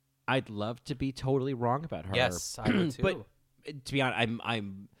excited. I'd love to be totally wrong about her. Yes, I would too. But to be honest,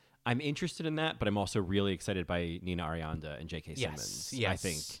 I'm interested in that, but I'm also really excited by Nina Arianda and J.K. Simmons. Yes. I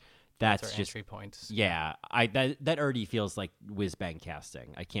think that's our just entry point. Yeah, that already feels like whiz bang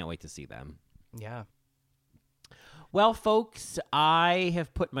casting. I can't wait to see them. Yeah. Well, folks, I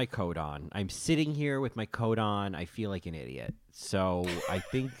have put my coat on. I'm sitting here with my coat on. I feel like an idiot. So I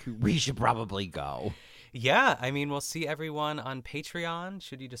think we should probably go. Yeah, I mean, we'll see everyone on Patreon.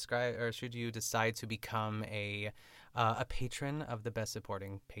 Should you decide to become a patron of the Best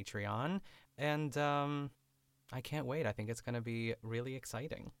Supporting Patreon? And I can't wait. I think it's going to be really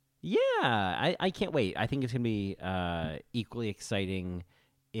exciting. Yeah, I can't wait. I think it's going to be equally exciting,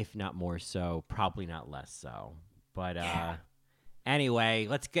 if not more so, probably not less so. But anyway,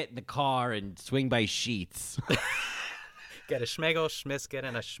 let's get in the car and swing by Sheetz. Get a Schmegel, Schmisket,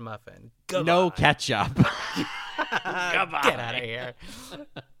 and a Schmuffin. No ketchup. Get out of here.